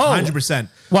you 100%.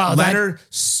 Well, Lehner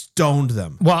stoned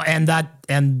them. Well, and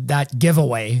that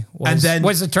giveaway was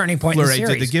the turning point in the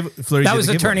series. That was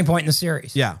the turning point in the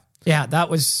series. Yeah. Yeah, that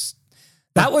was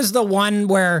the one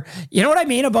where, you know what I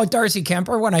mean about Darcy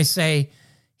Kemper when I say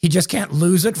he just can't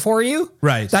lose it for you?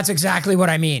 Right. That's exactly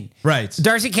what I mean. Right.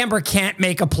 Darcy Kemper can't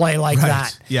make a play like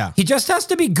that. Yeah. He just has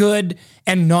to be good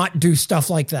and not do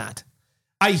stuff like that.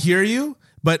 I hear you.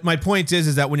 But my point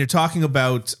is that when you're talking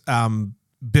about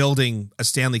building a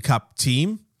Stanley Cup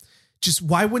team, just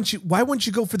why wouldn't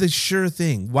you go for the sure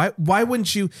thing? Why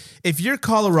wouldn't you, if you're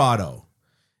Colorado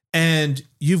and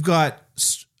you've got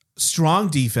strong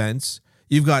defense,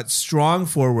 you've got strong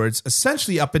forwards,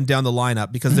 essentially up and down the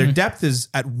lineup because their depth is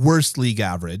at worst league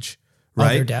average,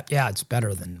 right? Their depth, yeah, it's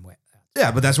better than. Yeah,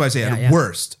 but that's why I say at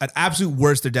worst, at absolute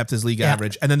worst, their depth is league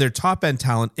average, and then their top end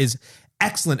talent is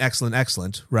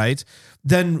excellent, right?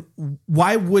 Then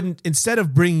why wouldn't, instead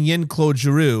of bringing in Claude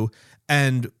Giroux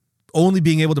and only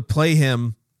being able to play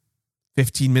him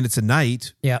 15 minutes a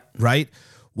night, right?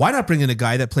 Why not bring in a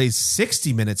guy that plays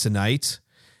 60 minutes a night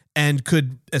and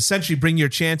could essentially bring your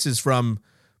chances from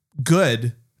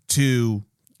good to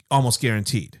almost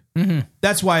guaranteed? Mm-hmm.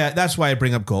 That's why I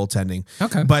bring up goaltending.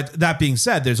 Okay. But that being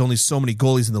said, there's only so many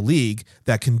goalies in the league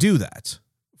that can do that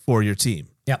for your team.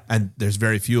 Yep. And there's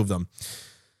very few of them.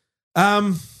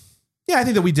 Yeah, I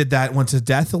think that we did that one to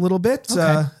death a little bit.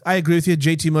 Okay. I agree with you.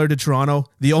 JT Miller to Toronto.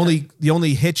 The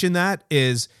only hitch in that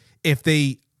is if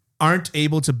they aren't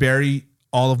able to bury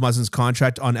all of Muzzin's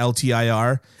contract on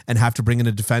LTIR and have to bring in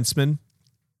a defenseman,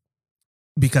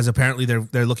 because apparently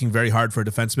they're looking very hard for a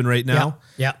defenseman right now.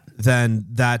 Yeah. Then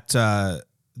that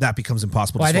becomes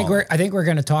impossible to swallow. I think we're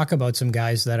going to talk about some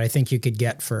guys that I think you could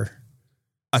get for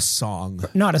a song.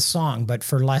 Not a song, but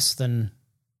for less than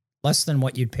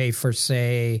what you'd pay for,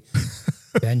 say,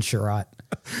 Ben Sherratt.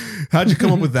 How'd you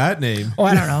come up with that name? Oh,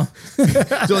 I don't know.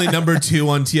 It's only number 2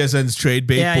 on TSN's trade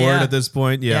bait board at this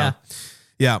point. Yeah.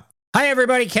 Hi,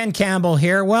 everybody. Ken Campbell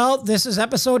here. Well, this is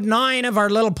episode 9 of our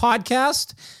little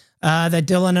podcast that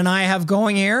Dylan and I have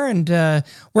going here, and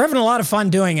we're having a lot of fun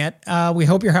doing it. We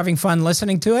hope you're having fun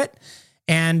listening to it.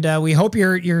 And we hope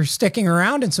you're sticking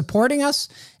around and supporting us.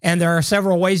 And there are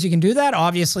several ways you can do that.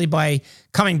 Obviously, by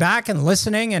coming back and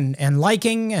listening and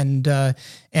liking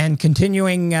and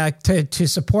continuing to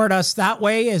support us that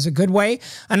way is a good way.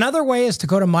 Another way is to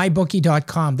go to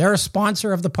mybookie.com. They're a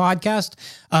sponsor of the podcast.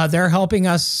 They're helping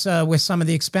us with some of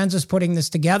the expenses putting this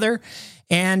together.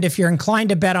 And if you're inclined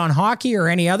to bet on hockey or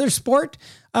any other sport,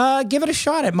 give it a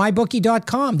shot at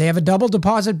mybookie.com. They have a double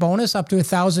deposit bonus up to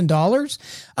 $1,000.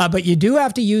 But you do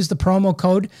have to use the promo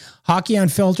code Hockey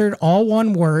Unfiltered, all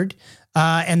one word.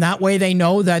 And that way they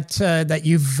know that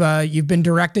you've been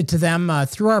directed to them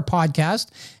through our podcast,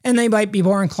 and they might be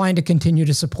more inclined to continue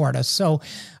to support us. So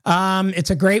it's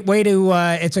a great way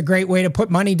to put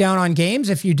money down on games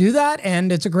if you do that,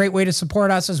 and it's a great way to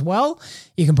support us as well.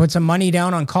 You can put some money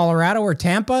down on Colorado or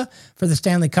Tampa for the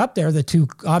Stanley Cup. They're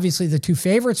obviously the two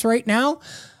favorites right now.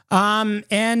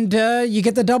 And you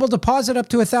get the double deposit up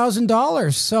to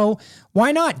 $1,000. So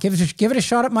why not give it a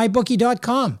shot at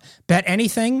mybookie.com. Bet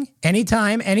anything,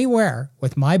 anytime, anywhere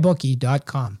with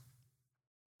mybookie.com.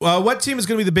 Well, what team is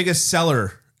going to be the biggest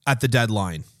seller at the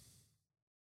deadline?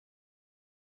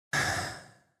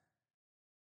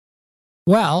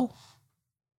 Well,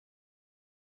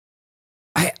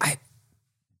 I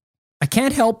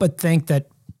can't help but think that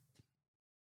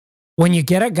when you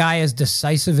get a guy as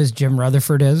decisive as Jim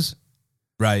Rutherford is,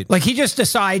 right? Like he just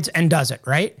decides and does it,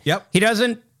 right? Yep. He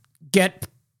doesn't get,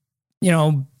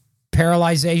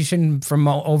 paralyzation from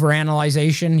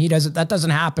overanalyzation. That doesn't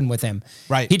happen with him.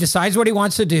 Right. He decides what he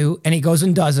wants to do and he goes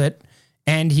and does it,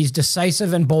 and he's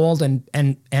decisive and bold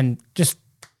and just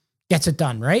gets it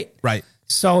done, right? Right.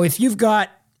 So if you've got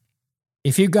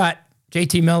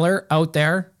JT Miller out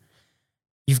there,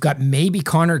 you've got maybe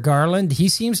Connor Garland. He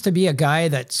seems to be a guy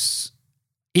that's,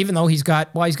 even though he's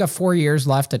got 4 years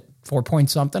left at 4 point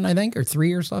something, I think, or 3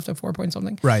 years left at 4 point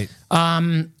something. Right.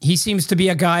 He seems to be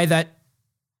a guy that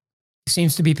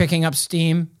seems to be picking up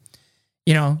steam.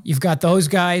 You've got those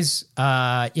guys.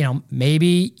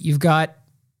 Maybe you've got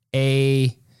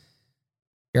a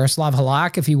Yaroslav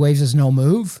Halak if he waves his no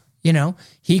move.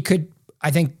 He could.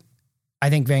 I think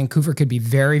Vancouver could be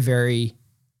very, very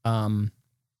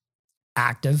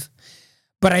active.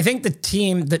 But I think the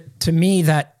team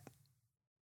that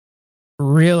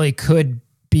really could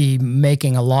be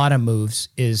making a lot of moves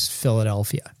is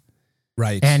Philadelphia.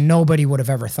 Right. And nobody would have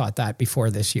ever thought that before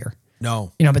this year.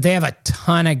 No. But they have a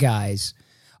ton of guys.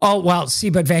 Oh, well,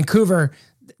 but Vancouver,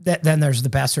 then there's the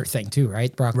Besser thing too,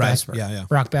 right? Brock Besser. Yeah.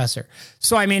 Brock Besser.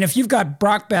 So, if you've got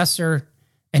Brock Besser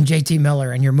and JT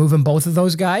Miller and you're moving both of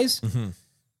those guys,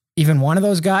 even one of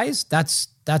those guys, that's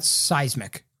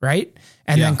seismic, right?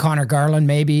 And then Connor Garland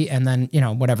maybe, and then,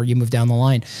 whatever, you move down the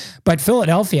line. But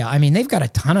Philadelphia, they've got a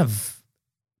ton of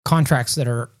contracts that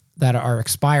are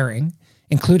expiring,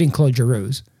 including Claude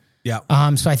Giroux's. Yeah.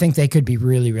 So I think they could be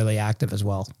really, really active as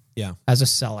well. Yeah. As a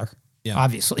seller. Yeah.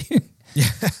 Obviously.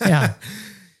 Yeah.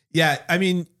 Yeah.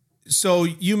 So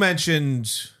you mentioned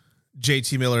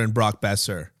JT Miller and Brock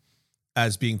Besser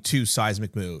as being two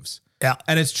seismic moves. Yeah.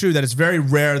 And it's true that it's very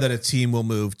rare that a team will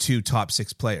move two top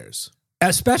six players.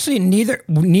 Especially neither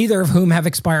of whom have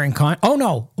expiring Oh,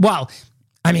 no. Well,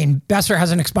 Besser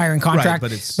has an expiring contract,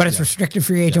 right, but it's restricted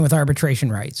free agent with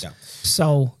arbitration rights.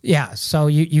 Yeah. So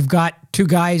you've got two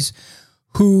guys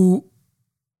who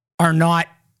are not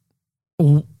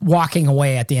walking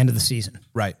away at the end of the season.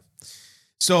 Right.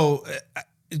 So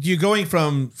you're going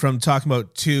from talking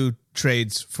about two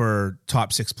trades for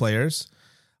top six players.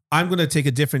 I'm going to take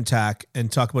a different tack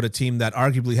and talk about a team that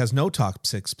arguably has no top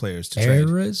six players to trade.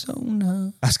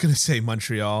 Arizona. I was going to say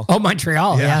Montreal. Oh,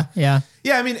 Montreal. Yeah. Yeah.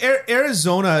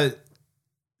 Arizona,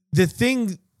 the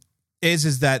thing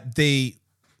is that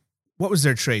what was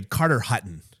their trade? Carter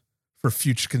Hutton for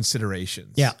future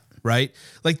considerations. Yeah. Right.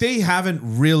 Like they haven't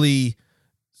really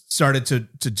started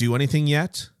to do anything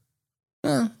yet.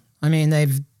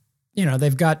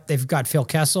 They've got Phil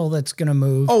Kessel that's going to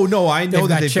move. Oh no, I know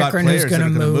they've got players that are going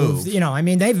to move.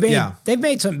 They've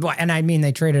made some, and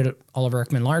they traded Oliver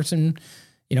Ekman-Larsson,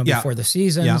 before the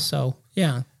season. Yeah. So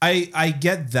yeah, I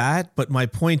get that, but my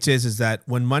point is that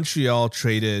when Montreal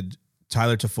traded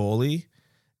Tyler Toffoli,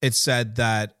 it said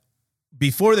that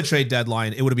before the trade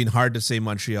deadline, it would have been hard to say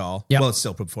Montreal. Yep. Well, it's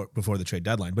still before the trade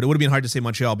deadline, but it would have been hard to say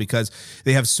Montreal because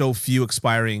they have so few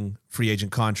expiring free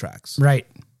agent contracts. Right.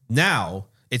 Now,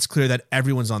 it's clear that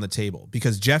everyone's on the table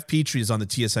because Jeff Petrie is on the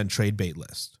TSN trade bait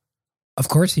list. Of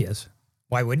course he is.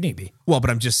 Why wouldn't he be? Well, but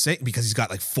I'm just saying because he's got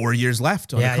like 4 years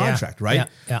left on the contract, right?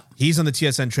 Yeah. He's on the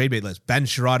TSN trade bait list. Ben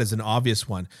Sherrod is an obvious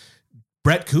one.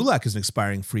 Brett Kulak is an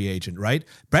expiring free agent, right?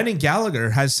 Brendan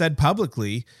Gallagher has said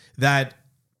publicly that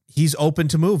he's open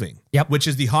to moving. Yep. Which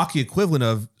is the hockey equivalent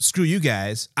of screw you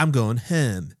guys, I'm going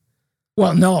home.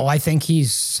 Well, no, I think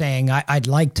he's saying I'd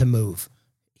like to move.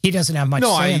 He doesn't have much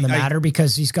say in the matter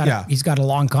because he's got a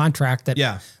long contract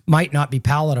that might not be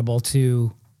palatable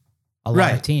to a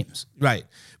lot of teams. Right.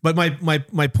 But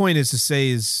my point is to say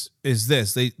is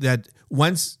this, that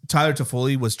once Tyler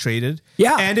Toffoli was traded,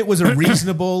 and it was a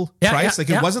reasonable price,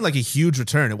 it wasn't like a huge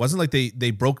return. It wasn't like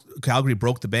Calgary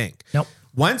broke the bank. Nope.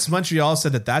 Once Montreal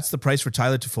said that that's the price for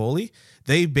Tyler Toffoli,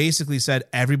 they basically said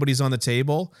everybody's on the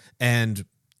table and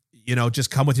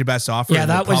just come with your best offer. Yeah, and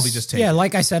that we'll was probably just take it.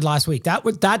 like I said last week.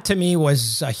 That to me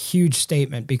was a huge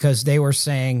statement because they were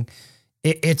saying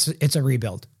it's a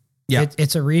rebuild. Yeah,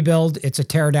 it's a rebuild. It's a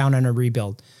tear down and a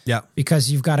rebuild. Yeah,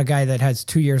 because you've got a guy that has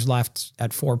 2 years left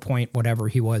at 4 point whatever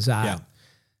he was at. Yeah,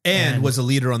 and was a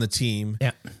leader on the team.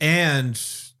 Yeah, and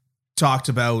talked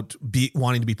about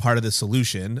wanting to be part of the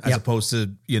solution as opposed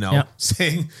to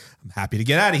saying I'm happy to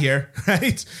get out of here,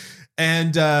 right?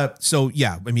 And so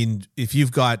I mean, if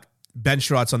you've got Ben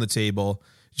Sherratt's on the table,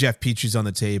 Jeff Petry's on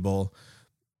the table,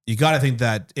 you got to think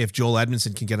that if Joel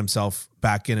Edmondson can get himself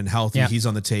back in and healthy, he's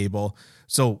on the table.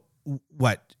 So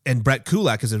what? And Brett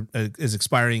Kulak is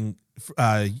expiring,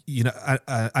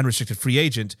 unrestricted free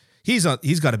agent. He's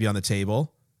got to be on the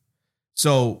table.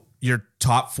 So your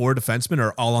top 4 defensemen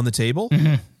are all on the table.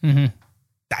 Mm-hmm. Mm-hmm.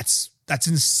 That's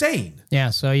insane.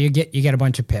 Yeah, so you get a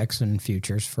bunch of picks and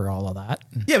futures for all of that.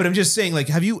 Yeah, but I'm just saying, like,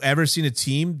 have you ever seen a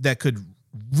team that could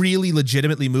really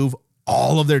legitimately move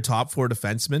all of their top 4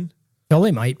 defensemen?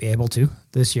 Philly might be able to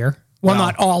this year. Well,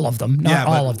 not all of them. Not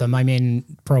all of them. I mean,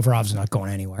 Provorov's not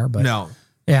going anywhere, but no.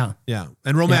 Yeah. Yeah.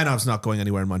 And Romanov's not going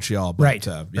anywhere in Montreal, but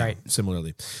right.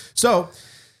 Similarly. So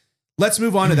let's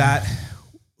move on to that.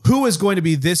 Who is going to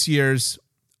be this year's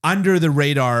under the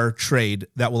radar trade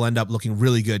that will end up looking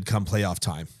really good come playoff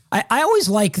time? I always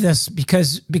like this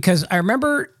because I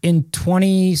remember in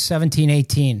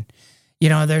 2017-18,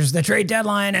 there's the trade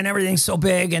deadline and everything's so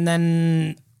big, and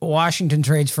then Washington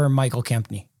trades for Michael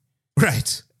Kempny.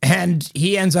 Right. And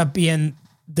he ends up being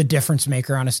the difference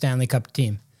maker on a Stanley Cup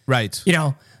team. Right.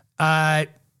 I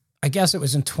guess it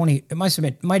was it might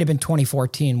have been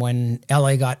 2014 when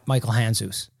LA got Michael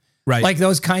Handzus. Right. Like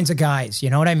those kinds of guys,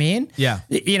 you know what I mean? Yeah.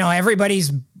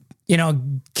 Everybody's,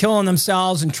 killing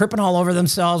themselves and tripping all over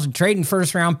themselves and trading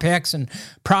first round picks and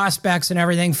prospects and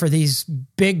everything for these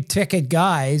big ticket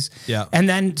guys. Yeah. And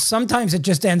then sometimes it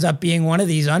just ends up being one of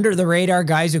these under the radar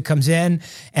guys who comes in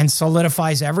and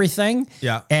solidifies everything.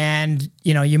 Yeah. And,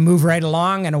 you move right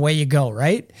along and away you go,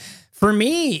 right? For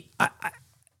me,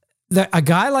 a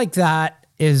guy like that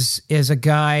is a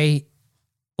guy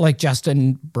like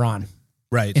Justin Braun.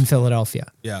 Right. In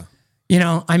Philadelphia. Yeah.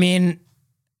 I mean,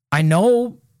 I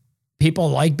know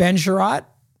people like Ben Sherratt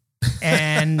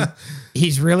and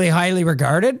he's really highly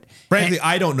regarded. Frankly,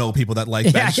 I don't know people that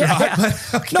like Ben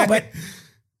Sherratt. But okay. No,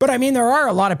 but I mean, there are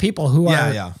a lot of people who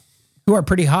are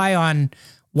pretty high on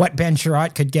what Ben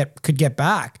Sherratt could get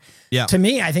back. Yeah. To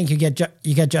me, I think you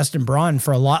get Justin Braun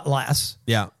for a lot less.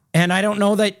 Yeah. And I don't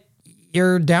know that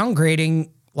you're downgrading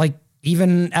like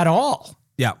even at all.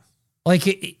 Yeah.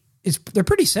 Like they're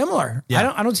pretty similar.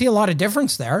 Yeah. I don't see a lot of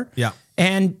difference there. Yeah.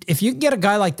 And if you can get a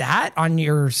guy like that on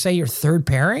your third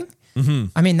pairing,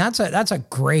 I mean, that's a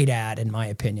great ad in my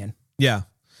opinion. Yeah.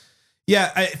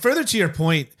 Yeah. Further to your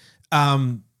point,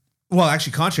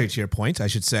 actually contrary to your point, I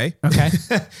should say. Okay.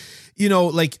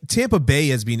 Like Tampa Bay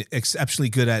has been exceptionally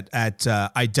good at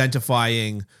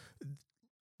identifying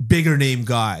bigger name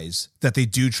guys that they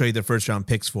do trade their first round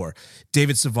picks for.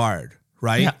 David Savard,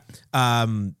 right? Yeah.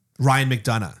 Ryan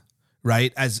McDonough,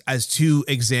 right? As 2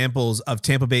 examples of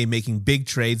Tampa Bay making big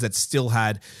trades that still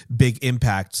had big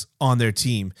impacts on their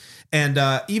team. And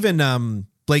even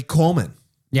Blake Coleman,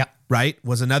 right,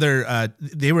 was another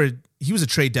he was a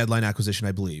trade deadline acquisition,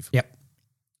 I believe. Yep.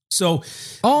 So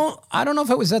I don't know if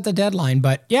it was at the deadline,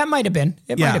 but it might have been.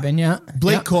 It might have been, yeah.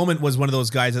 Blake Coleman was one of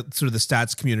those guys that sort of the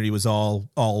stats community was all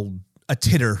a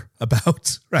titter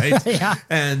about, right? Yeah.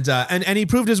 And he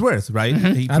proved his worth, right?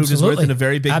 Mm-hmm. He proved his worth in a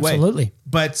very big way. Absolutely.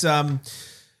 But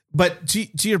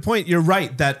to your point, you're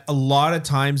right that a lot of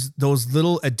times those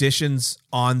little additions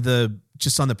on the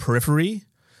periphery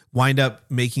wind up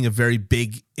making a very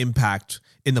big impact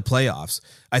in the playoffs.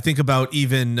 I think about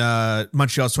even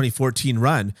Montreal's 2014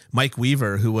 run, Mike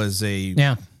Weaver, who was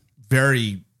a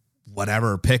very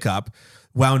whatever pickup,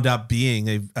 wound up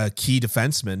being a key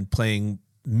defenseman playing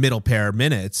middle pair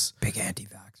minutes. Big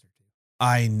anti-vaxxer.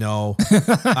 I know.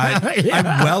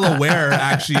 I'm well aware,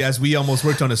 actually, as we almost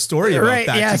worked on a story about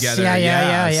that together.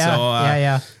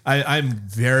 I'm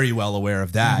very well aware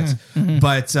of that. Mm-hmm. Mm-hmm.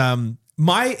 But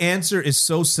my answer is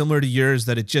so similar to yours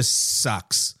that it just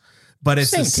sucks. but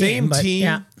it's the same but team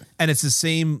yeah. and it's the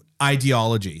same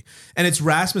ideology. And it's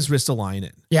Rasmus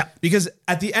Ristolainen. Yeah. Because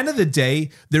at the end of the day,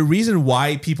 the reason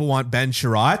why people want Ben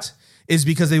Sherratt is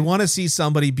because they want to see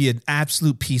somebody be an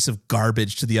absolute piece of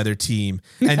garbage to the other team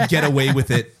and get away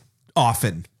with it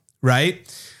often, right?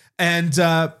 And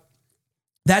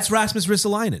that's Rasmus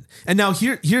Ristolainen. And now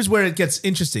here's where it gets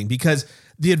interesting, because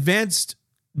the advanced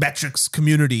metrics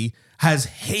community has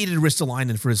hated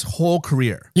Ristolainen for his whole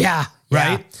career. Yeah.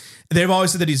 Right? Yeah. They've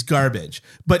always said that he's garbage.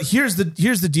 But here's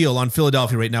the deal on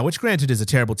Philadelphia right now, which granted is a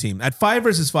terrible team. At 5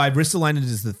 versus 5, Ristolainen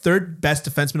is the third best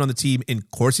defenseman on the team in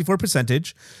Corsi for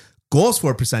percentage, goals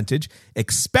for percentage,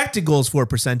 expected goals for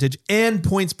percentage, and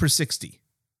points per 60.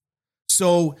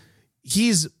 So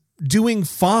he's doing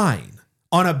fine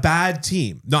on a bad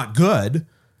team. Not good.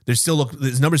 His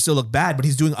numbers still look bad, but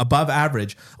he's doing above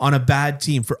average on a bad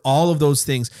team for all of those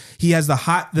things. He has the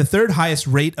third highest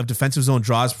rate of defensive zone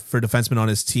draws for defensemen on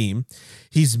his team.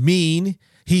 He's mean.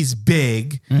 He's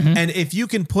big. Mm-hmm. And if you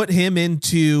can put him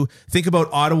into, think about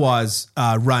Ottawa's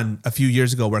run a few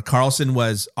years ago where Karlsson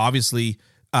was obviously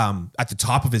at the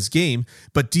top of his game,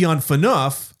 but Dion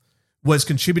Phaneuf was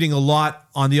contributing a lot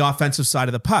on the offensive side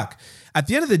of the puck. At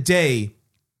the end of the day,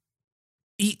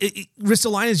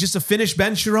 Ristolainen is just a Finnish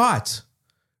Ben Sherratt,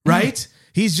 right? Mm.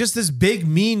 He's just this big,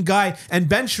 mean guy. And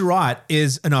Ben Sherratt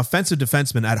is an offensive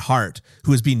defenseman at heart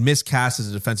who is being miscast as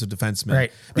a defensive defenseman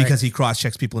because he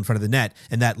cross-checks people in front of the net,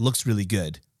 and that looks really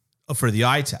good for the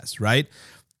eye test, right?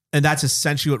 And that's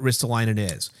essentially what Ristolainen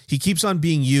is. He keeps on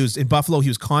being used. In Buffalo, he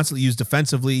was constantly used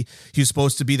defensively. He was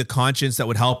supposed to be the conscience that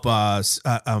would help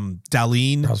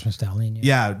Dahlin. Rasmus Dahlin.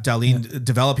 Yeah, Dahlin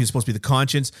develop. He was supposed to be the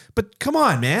conscience. But come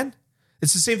on, man.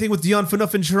 It's the same thing with Dion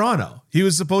Phaneuf in Toronto. He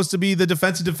was supposed to be the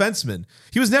defensive defenseman.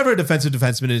 He was never a defensive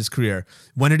defenseman in his career.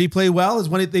 When did he play well? Is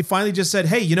when they finally just said,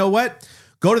 hey, you know what?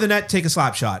 Go to the net, take a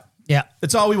slap shot. Yeah.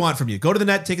 That's all we want from you. Go to the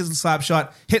net, take a slap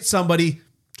shot, hit somebody,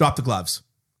 drop the gloves.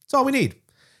 That's all we need.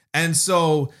 And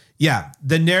so, yeah,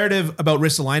 the narrative about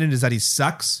Ristolainen is that he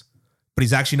sucks, but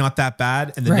he's actually not that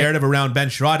bad. And the narrative around Ben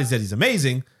Sherratt is that he's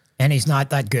amazing. And he's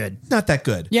not that good. Not that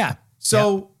good. Yeah.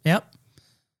 So... Yep.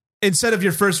 Instead of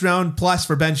your first round plus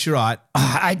for Ben Sherratt,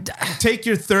 take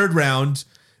your third round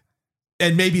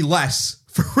and maybe less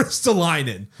for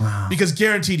Ristolainen. Wow. Because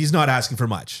guaranteed he's not asking for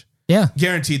much. Yeah.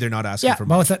 Guaranteed they're not asking for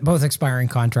much. Both expiring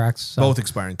contracts. So. Both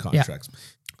expiring contracts.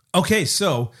 Yeah. Okay,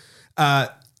 so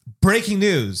breaking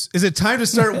news. Is it time to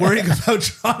start worrying about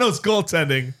Toronto's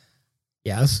goaltending?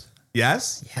 Yes.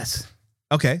 Yes? Yes.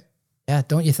 Okay. Yeah,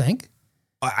 don't you think?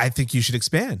 I think you should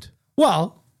expand.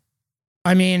 Well...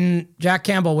 I mean, Jack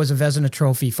Campbell was a Vezina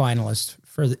Trophy finalist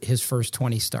for his first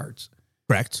 20 starts.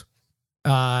 Correct.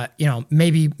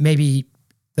 Maybe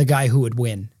the guy who would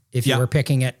win if you were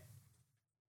picking it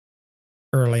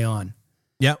early on.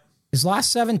 Yep. His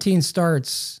last 17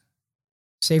 starts,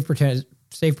 save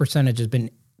percentage has been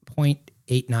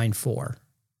 .894.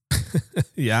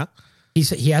 Yeah.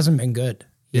 He hasn't been good.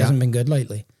 He hasn't been good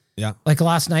lately. Yeah. Like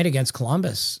last night against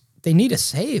Columbus, they need a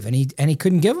save, and he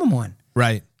couldn't give him one.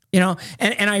 Right.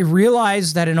 And I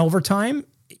realized that in overtime,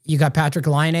 you got Patrick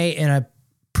Laine in a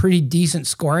pretty decent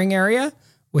scoring area,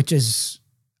 which is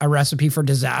a recipe for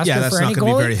disaster for any goalie. Yeah, that's not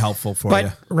going to be very helpful for you.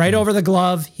 But right over the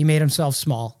glove, he made himself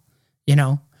small,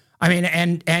 I mean,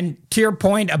 and to your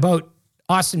point about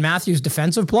Austin Matthews'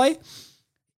 defensive play,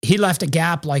 he left a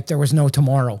gap like there was no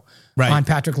tomorrow on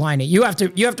Patrick Laine. You have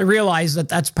to realize that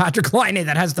that's Patrick Laine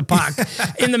that has the puck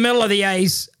in the middle of the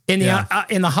ice. In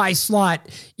the high slot,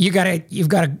 you've got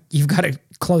to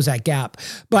close that gap.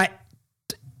 But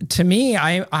to me,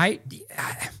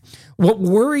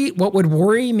 what would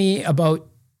worry me about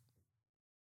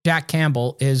Jack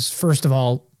Campbell is, first of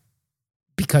all,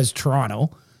 because Toronto,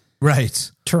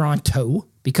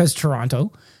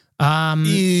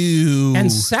 Ew.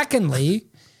 And secondly,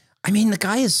 I mean, the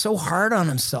guy is so hard on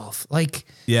himself. Like,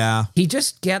 he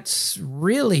just gets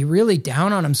really, really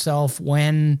down on himself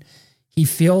when he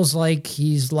feels like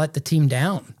he's let the team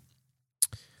down.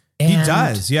 And he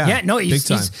does, yeah. Yeah, no,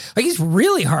 he's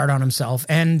really hard on himself.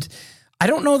 And I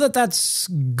don't know that that's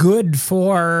good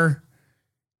for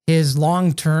his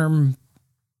long-term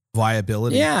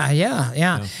viability. Yeah.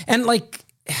 And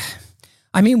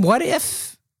I mean, what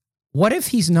if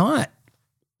he's not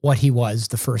what he was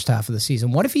the first half of the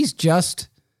season? What if he's just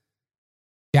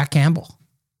Jack Campbell?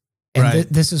 And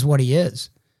this is what he is.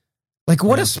 Like,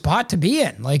 what a spot to be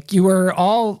in. Like, you were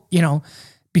all,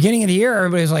 beginning of the year,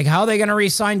 everybody's like, how are they going to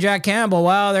re-sign Jack Campbell?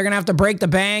 Well, they're going to have to break the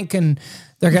bank and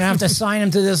they're going to have to sign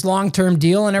him to this long-term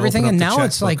deal and everything. And now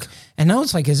it's like,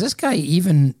 is this guy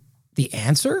even the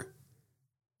answer?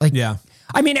 Like,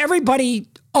 I mean, everybody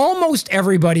almost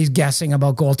everybody's guessing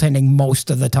about goaltending most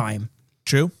of the time.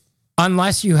 True.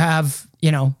 Unless you have,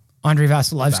 Andrei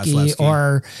Vasilevsky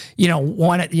or,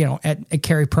 at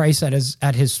Carey Price at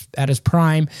his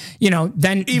prime,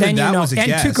 then was a and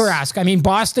guess. Tuukka Rask. I mean,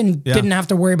 Boston didn't have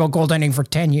to worry about goaltending for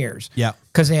 10 years. Yeah.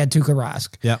 Because they had Tuukka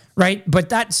Rask. Yeah. Right. But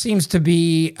that seems to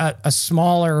be a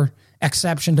smaller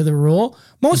exception to the rule.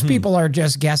 Most people are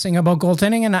just guessing about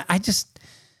goaltending. And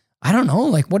I don't know.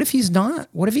 Like, what if he's not?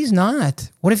 What if he's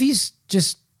not? What if he's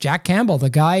just Jack Campbell, the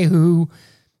guy who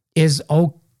is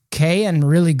okay and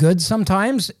really good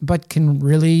sometimes, but can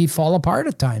really fall apart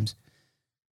at times?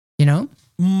 I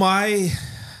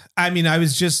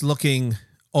was just looking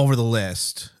over the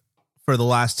list for the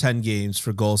last 10 games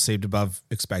for goals saved above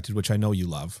expected, which I know you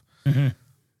love. Mm-hmm.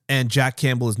 And Jack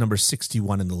Campbell is number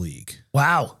 61 in the league.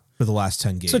 Wow. For the last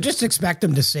 10 games. So just expect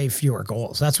him to save fewer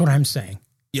goals. That's what I'm saying.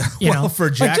 Yeah. For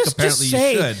Jack, apparently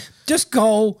you should. Just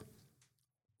go,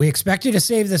 we expect you to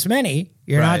save this many.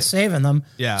 You're not saving them.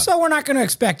 Yeah. So we're not going to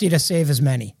expect you to save as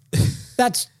many.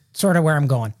 That's sort of where I'm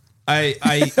going.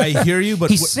 I hear you, but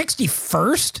he's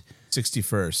 61st?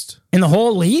 61st. In the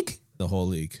whole league? The whole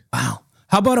league. Wow.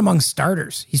 How about among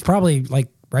starters? He's probably like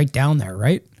right down there,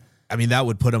 right? I mean, that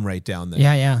would put him right down there.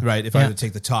 Yeah. Right, if I had to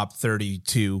take the top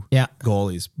 32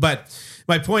 goalies. But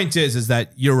my point is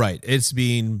that you're right. It's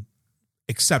been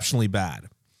exceptionally bad.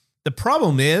 The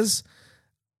problem is,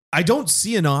 I don't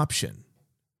see an option.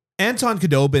 Anton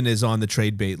Khudobin is on the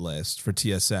trade bait list for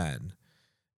TSN.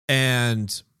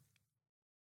 And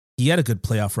he had a good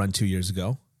playoff run 2 years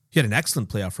ago. He had an excellent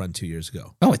playoff run 2 years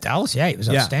ago. Oh, with Dallas? Yeah, he was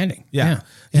outstanding. Yeah.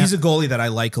 He's a goalie that I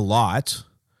like a lot.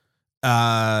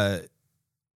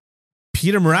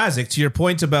 Peter Mrazek, to your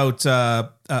point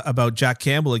about Jack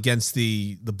Campbell against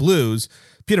the Blues,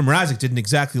 Peter Mrazek didn't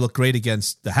exactly look great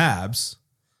against the Habs.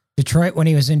 Detroit, when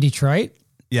he was in Detroit?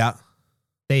 Yeah.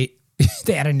 They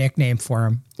had a nickname for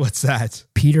him. What's that?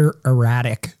 Peter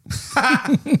Erratic.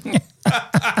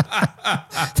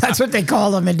 That's what they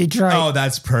called him in Detroit. Oh,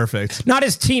 that's perfect. Not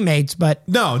his teammates, but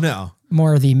no.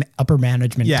 More of the upper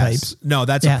management types. No,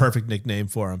 that's a perfect nickname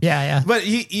for him. Yeah. But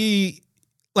he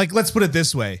let's put it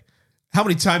this way. How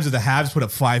many times have the Habs put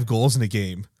up 5 goals in a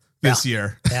game this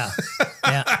year? Yeah.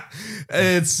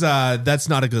 It's that's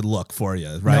not a good look for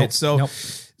you, right? Nope.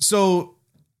 So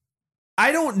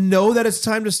I don't know that it's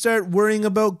time to start worrying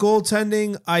about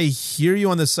goaltending. I hear you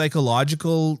on the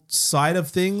psychological side of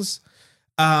things.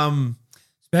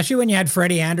 Especially when you had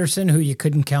Freddie Anderson, who you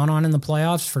couldn't count on in the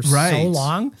playoffs for so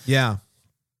long. Yeah.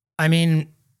 I mean,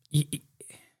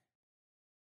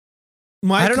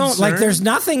 I don't know. Like, there's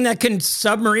nothing that can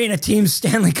submarine a team's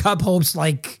Stanley Cup hopes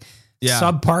like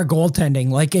subpar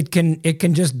goaltending. Like, it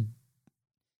can just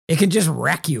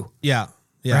wreck you. Yeah.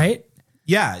 Right?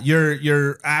 Yeah,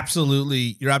 you're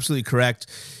absolutely correct.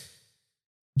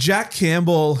 Jack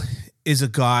Campbell is a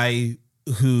guy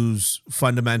whose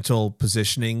fundamental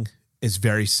positioning is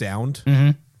very sound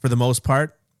for the most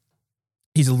part.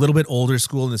 He's a little bit older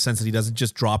school in the sense that he doesn't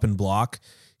just drop and block.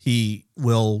 He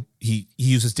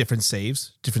uses different save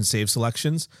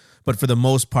selections, but for the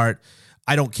most part,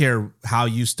 I don't care how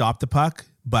you stop the puck,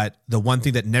 but the one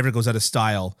thing that never goes out of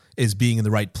style is being in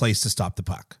the right place to stop the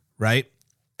puck, right?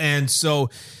 And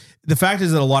so the fact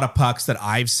is that a lot of pucks that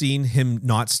I've seen him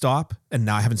not stop, and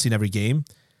now I haven't seen every game,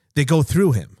 they go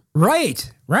through him. Right.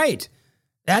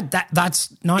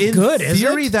 That's not good, is it? In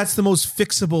theory, that's the most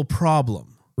fixable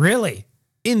problem. Really?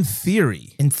 In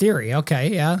theory.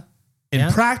 Okay, yeah.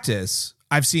 In practice,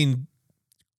 I've seen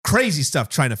crazy stuff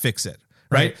trying to fix it,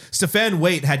 right? Stefan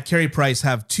Waite had Carey Price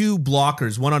have 2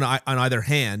 blockers, one on either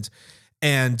hand,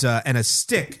 and a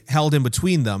stick held in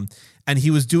between them. And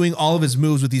he was doing all of his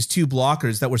moves with these 2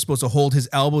 blockers that were supposed to hold his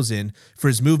elbows in for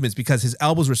his movements because his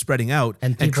elbows were spreading out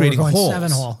and creating holes.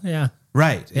 7-hole, yeah.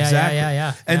 Right, exactly.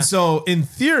 Yeah. And so in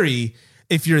theory,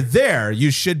 if you're there, you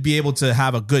should be able to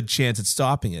have a good chance at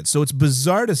stopping it. So it's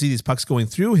bizarre to see these pucks going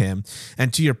through him.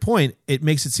 And to your point, it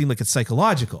makes it seem like it's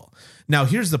psychological. Now,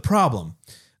 here's the problem.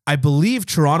 I believe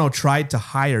Toronto tried to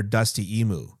hire Dusty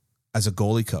Emu as a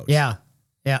goalie coach. Yeah,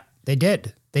 they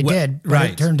did. They did.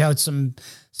 But it turned out some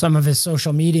of his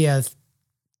social media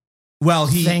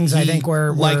things, I think,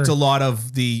 were liked a lot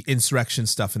of the insurrection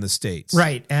stuff in the States.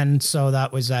 Right. And so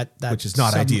that was that which is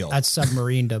not ideal. That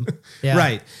submarined him. Yeah.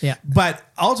 Right. Yeah. But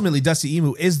ultimately, Dusty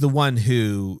Emu is the one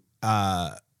who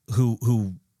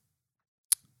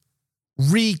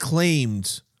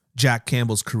reclaimed Jack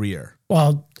Campbell's career.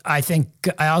 Well, I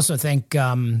also think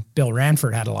Bill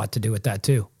Ranford had a lot to do with that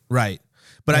too. Right.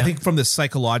 But I think from the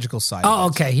psychological side. Oh,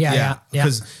 okay. Yeah.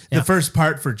 Because the first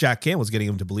part for Jack Campbell was getting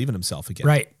him to believe in himself again.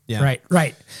 Right. Yeah.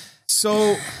 Right.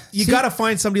 So you got to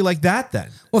find somebody like that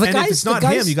then. Well, if it's not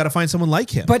him, you got to find someone like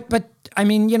him. But I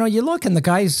mean, you look and the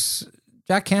guy's,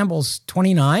 Jack Campbell's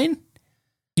 29.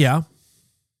 Yeah.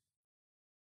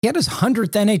 He had his 100th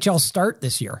NHL start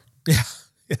this year.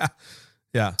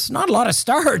 Yeah. It's not a lot of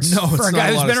starts for a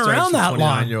guy who's been around that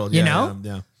long. You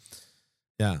know?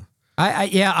 Yeah.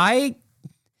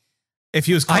 If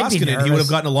he was Koskinen, he would have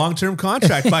gotten a long-term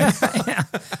contract by now.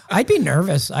 I'd be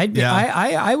nervous.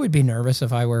 I would be nervous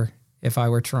if I were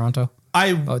Toronto.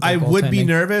 I would be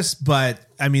nervous, but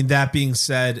I mean, that being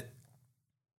said,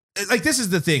 like, this is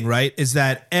the thing, right? Is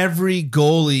that every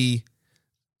goalie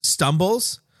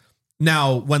stumbles.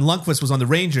 Now, when Lundqvist was on the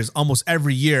Rangers, almost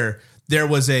every year there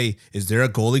was is there a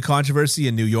goalie controversy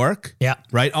in New York? Yeah.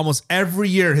 Right? Almost every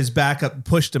year his backup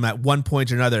pushed him at one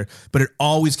point or another, but it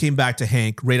always came back to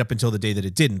Hank right up until the day that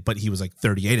it didn't, but he was like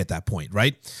 38 at that point,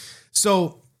 right?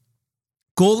 So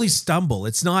goalies stumble.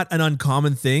 It's not an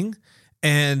uncommon thing.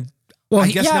 And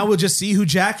I guess now we'll just see who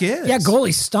Jack is. Yeah,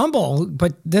 goalies stumble,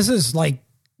 but this is like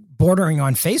bordering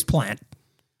on faceplant.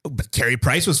 But Carey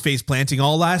Price was face planting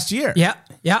all last year. Yeah.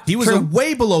 He was a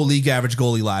way below league average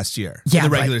goalie last year in the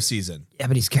regular season. Yeah,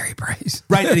 but he's Carey Price.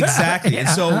 Right, exactly. And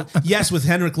so, yes, with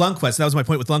Henrik Lundqvist, that was my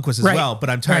point with Lundqvist as well, but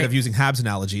I'm tired of using Habs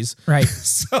analogies. Right.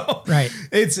 So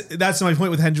that's my point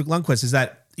with Henrik Lundqvist is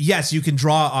that, yes, you can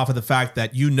draw off of the fact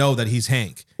that you know that he's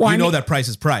Hank. Well, you know that Price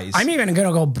is Price. I'm even going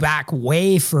to go back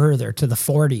way further to the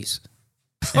 40s.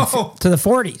 To the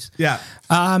 40s. Yeah.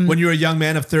 When you were a young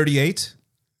man of 38.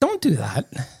 Don't do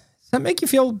that. Does that make you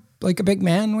feel like a big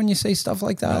man when you say stuff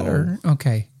like that? No. Or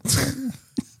okay.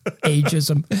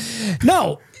 Ageism.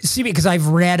 No. See, because I've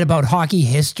read about hockey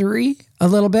history a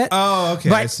little bit. Oh, okay.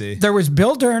 But I see. There was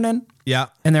Bill Durnan. Yeah.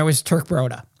 And there was Turk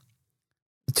Broda.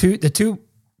 The two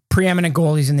preeminent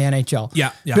goalies in the NHL.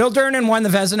 Yeah. Bill Durnan won the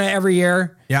Vezina every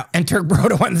year. Yeah. And Turk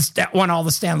Broda won all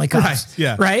the Stanley Cups. Right.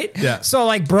 Yeah. Right? Yeah. So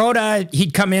like Broda,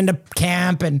 he'd come into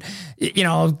camp and,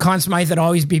 Conn Smythe would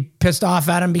always be pissed off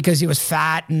at him because he was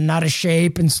fat and out of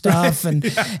shape and stuff. And,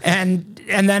 and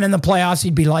then in the playoffs,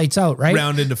 he'd be lights out, right?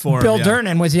 Round into form. Bill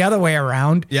Durnan was the other way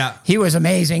around. Yeah. He was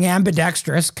amazing,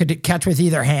 ambidextrous, could catch with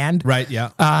either hand. Right.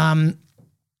 Yeah.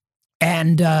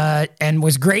 And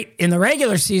was great in the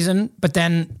regular season, but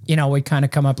then, we kind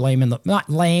of come up lame not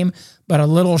lame, but a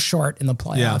little short in the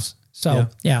playoffs. So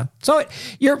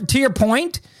to your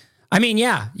point, I mean,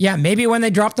 maybe when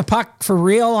they drop the puck for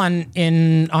real on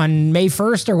May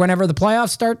 1st or whenever the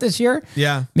playoffs start this year,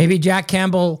 maybe Jack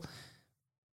Campbell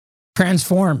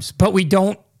transforms, but we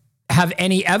don't have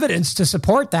any evidence to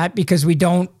support that because there's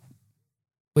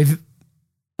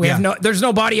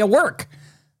no body of work.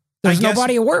 There's no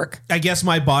body of work. I guess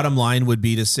my bottom line would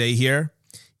be to say here,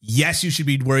 yes, you should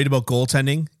be worried about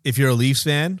goaltending. If you're a Leafs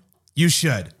fan, you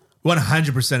should.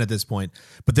 100% at this point.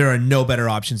 But there are no better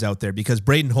options out there because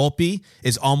Braden Holtby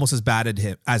is almost as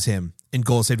bad as him in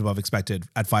goals saved above expected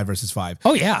at 5 versus 5.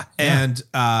 Oh, yeah. And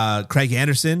Craig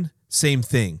Anderson, same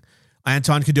thing.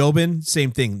 Anton Khudobin,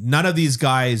 same thing. None of these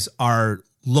guys are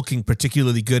looking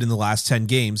particularly good in the last 10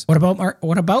 games. What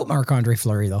about Marc-Andre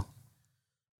Fleury, though?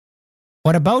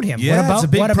 What about him? Yeah, it's a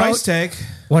big price tag.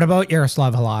 What about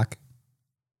Yaroslav Halak?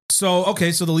 So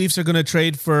the Leafs are going to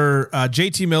trade for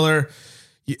JT Miller,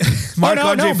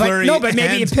 Marc-Andre Fleury. But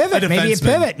maybe you pivot.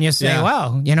 And you say,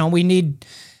 we need,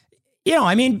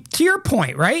 to your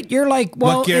point, right? You're like,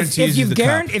 well, if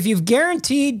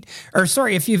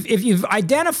you've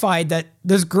identified that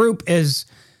this group is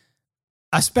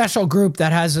a special group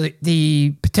that has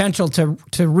the potential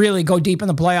to really go deep in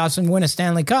the playoffs and win a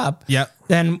Stanley Cup,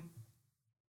 then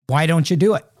why don't you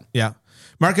do it? Yeah.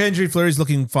 Marc-Andre Fleury's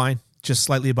looking fine, just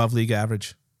slightly above league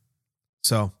average.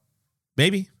 So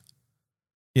maybe,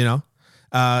 he's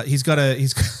got a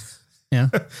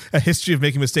history of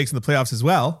making mistakes in the playoffs as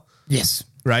well. Yes.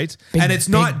 Right. And it's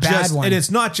not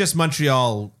just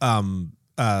Montreal,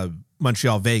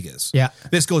 Montreal, Vegas. Yeah.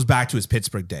 This goes back to his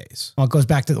Pittsburgh days. Well, it goes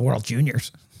back to the World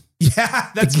Juniors. Yeah,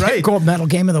 that's right. Gold medal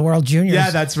game of the World Juniors. Yeah,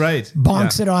 that's right.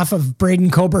 Bonks it off of Braden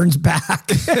Coburn's back.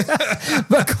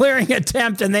 But clearing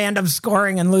attempt and they end up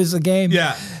scoring and lose the game.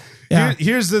 Yeah.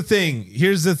 Here's the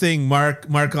thing,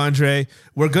 Marc-Andre.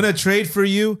 We're going to trade for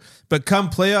you, but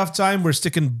come playoff time, we're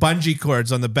sticking bungee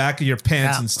cords on the back of your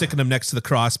pants and sticking them next to the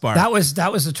crossbar. That was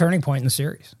the turning point in the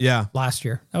series. Yeah. Last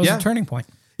year. That was a turning point.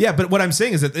 Yeah, but what I'm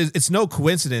saying is that it's no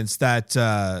coincidence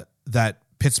that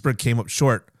Pittsburgh came up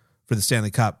short for the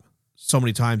Stanley Cup so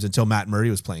many times until Matt Murray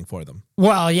was playing for them.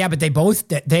 Well, yeah, but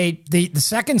the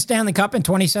second Stanley Cup in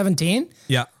 2017.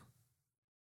 Yeah.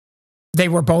 They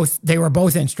were both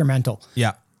instrumental.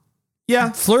 Yeah.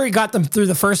 Yeah. Fleury got them through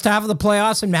the first half of the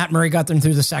playoffs, and Matt Murray got them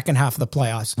through the second half of the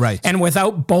playoffs. Right. And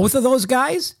without both of those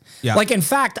guys, like, in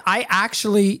fact, I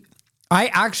actually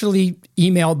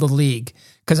emailed the league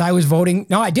because I was voting.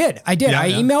 No, I did. I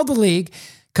emailed the league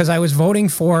because I was voting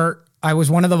for, I was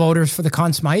one of the voters for the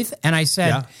Conn Smythe. And I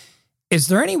said, is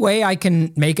there any way I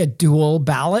can make a dual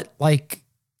ballot? Like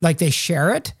they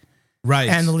share it? Right.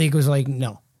 And the league was like,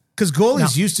 no. Because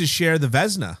goalies used to share the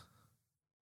Vezina.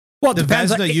 Well, the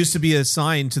Vezina used to be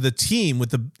assigned to the team with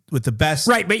the best.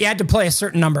 Right, but you had to play a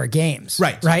certain number of games.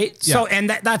 Right. Right? Yeah. So, and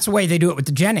that's the way they do it with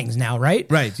the Jennings now, right?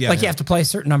 Right, yeah. Like, you have to play a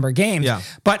certain number of games. Yeah.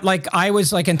 But, like, I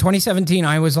was, like, in 2017,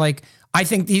 I was like, I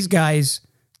think these guys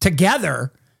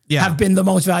together have been the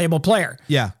most valuable player.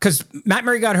 Yeah. Because Matt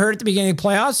Murray got hurt at the beginning of the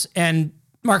playoffs, and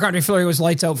Marc-Andre Fleury was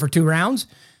lights out for 2 rounds,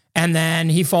 and then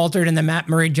he faltered, and then Matt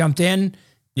Murray jumped in,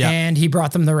 and he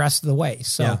brought them the rest of the way.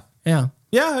 So, yeah.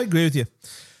 Yeah, I agree with you.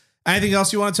 Anything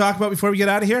else you want to talk about before we get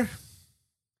out of here?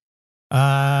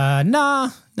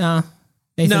 No.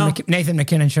 Nathan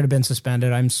McKinnon should have been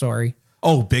suspended. I'm sorry.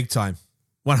 Oh, big time.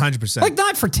 100%. Like,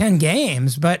 not for 10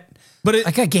 games, but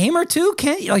like a game or two,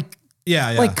 can't you? Like,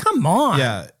 like, come on.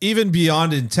 Yeah, even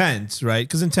beyond intent, right?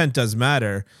 Because intent does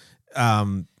matter.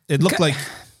 It looked like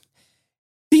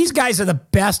these guys are the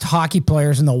best hockey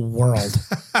players in the world.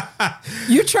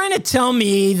 You're trying to tell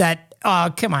me that?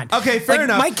 Oh, come on. Okay, fair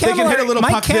enough. They can hit a little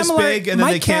puck this big, and then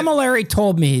they can't. Mike Camilleri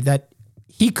told me that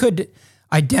he could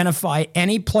identify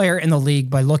any player in the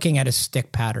league by looking at his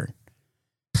stick pattern.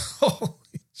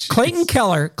 Clayton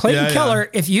Keller.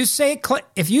 If you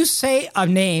say a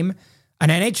name, an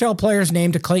NHL player's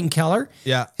name to Clayton Keller,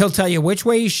 he'll tell you which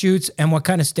way he shoots and what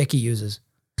kind of stick he uses.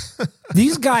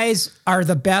 These guys are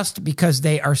the best because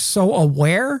they are so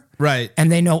aware, right?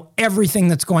 And they know everything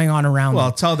that's going on around them.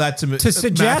 Well, tell that to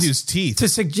suggest, Matthew's teeth. To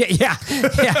suggest,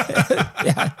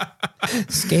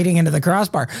 skating into the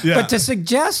crossbar. Yeah. But to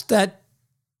suggest that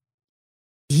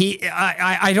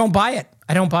I don't buy it.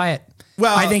 I don't buy it.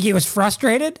 Well, I think he was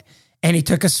frustrated, and he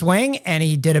took a swing, and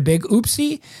he did a big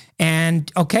oopsie.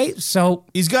 And so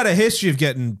he's got a history of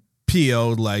getting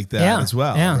PO'd like that as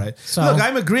well, right? So, look,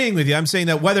 I'm agreeing with you. I'm saying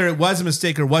that whether it was a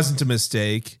mistake or wasn't a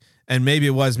mistake, and maybe it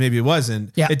was, maybe it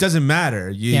wasn't, it doesn't matter.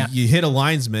 You hit a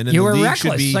linesman, and you the were league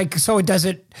reckless. should be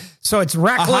So it's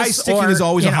reckless. A high sticking is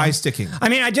always a high sticking. I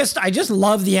mean, I just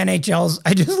love the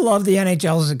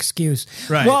NHL's excuse.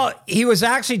 Right. Well, he was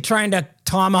actually trying to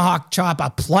tomahawk chop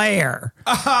a player.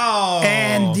 Oh,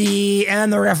 and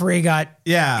the referee got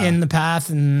in the path,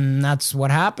 and that's what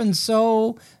happened.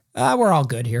 So we're all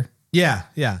good here. Yeah.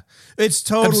 It's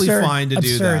totally fine to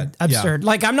do that. Absurd.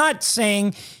 Like, I'm not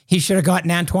saying he should have gotten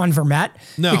Antoine Vermette.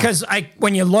 No. Because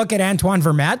when you look at Antoine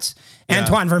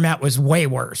Vermette was way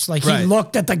worse. Like, he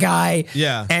looked at the guy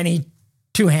and he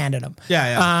two-handed him.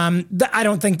 I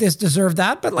don't think this deserved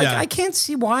that, but I can't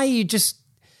see why you just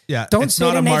don't say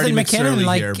to Nathan McKinnon,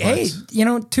 like, hey,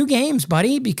 2 games,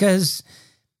 buddy, because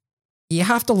you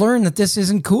have to learn that this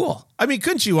isn't cool. I mean,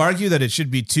 couldn't you argue that it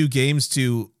should be 2 games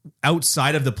to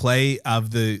outside of the play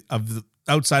of the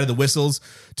outside of the whistles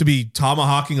to be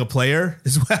tomahawking a player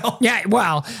as well? Yeah,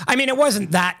 well, I mean, it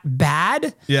wasn't that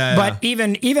bad. But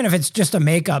even if it's just a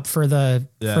makeup for the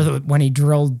when he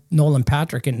drilled Nolan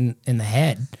Patrick in the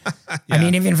head. I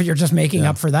mean, even if you're just making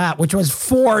up for that, which was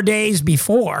 4 days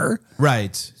before.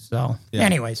 Right. So,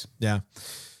 anyways. Yeah.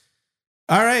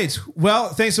 All right. Well,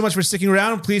 thanks so much for sticking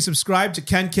around. Please subscribe to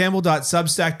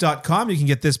kencampbell.substack.com. You can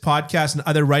get this podcast and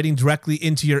other writing directly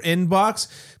into your inbox.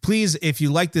 Please, if you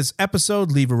like this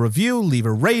episode, leave a review, leave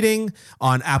a rating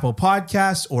on Apple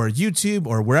Podcasts or YouTube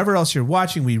or wherever else you're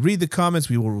watching. We read the comments.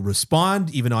 We will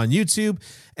respond even on YouTube.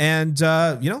 And,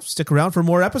 stick around for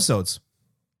more episodes.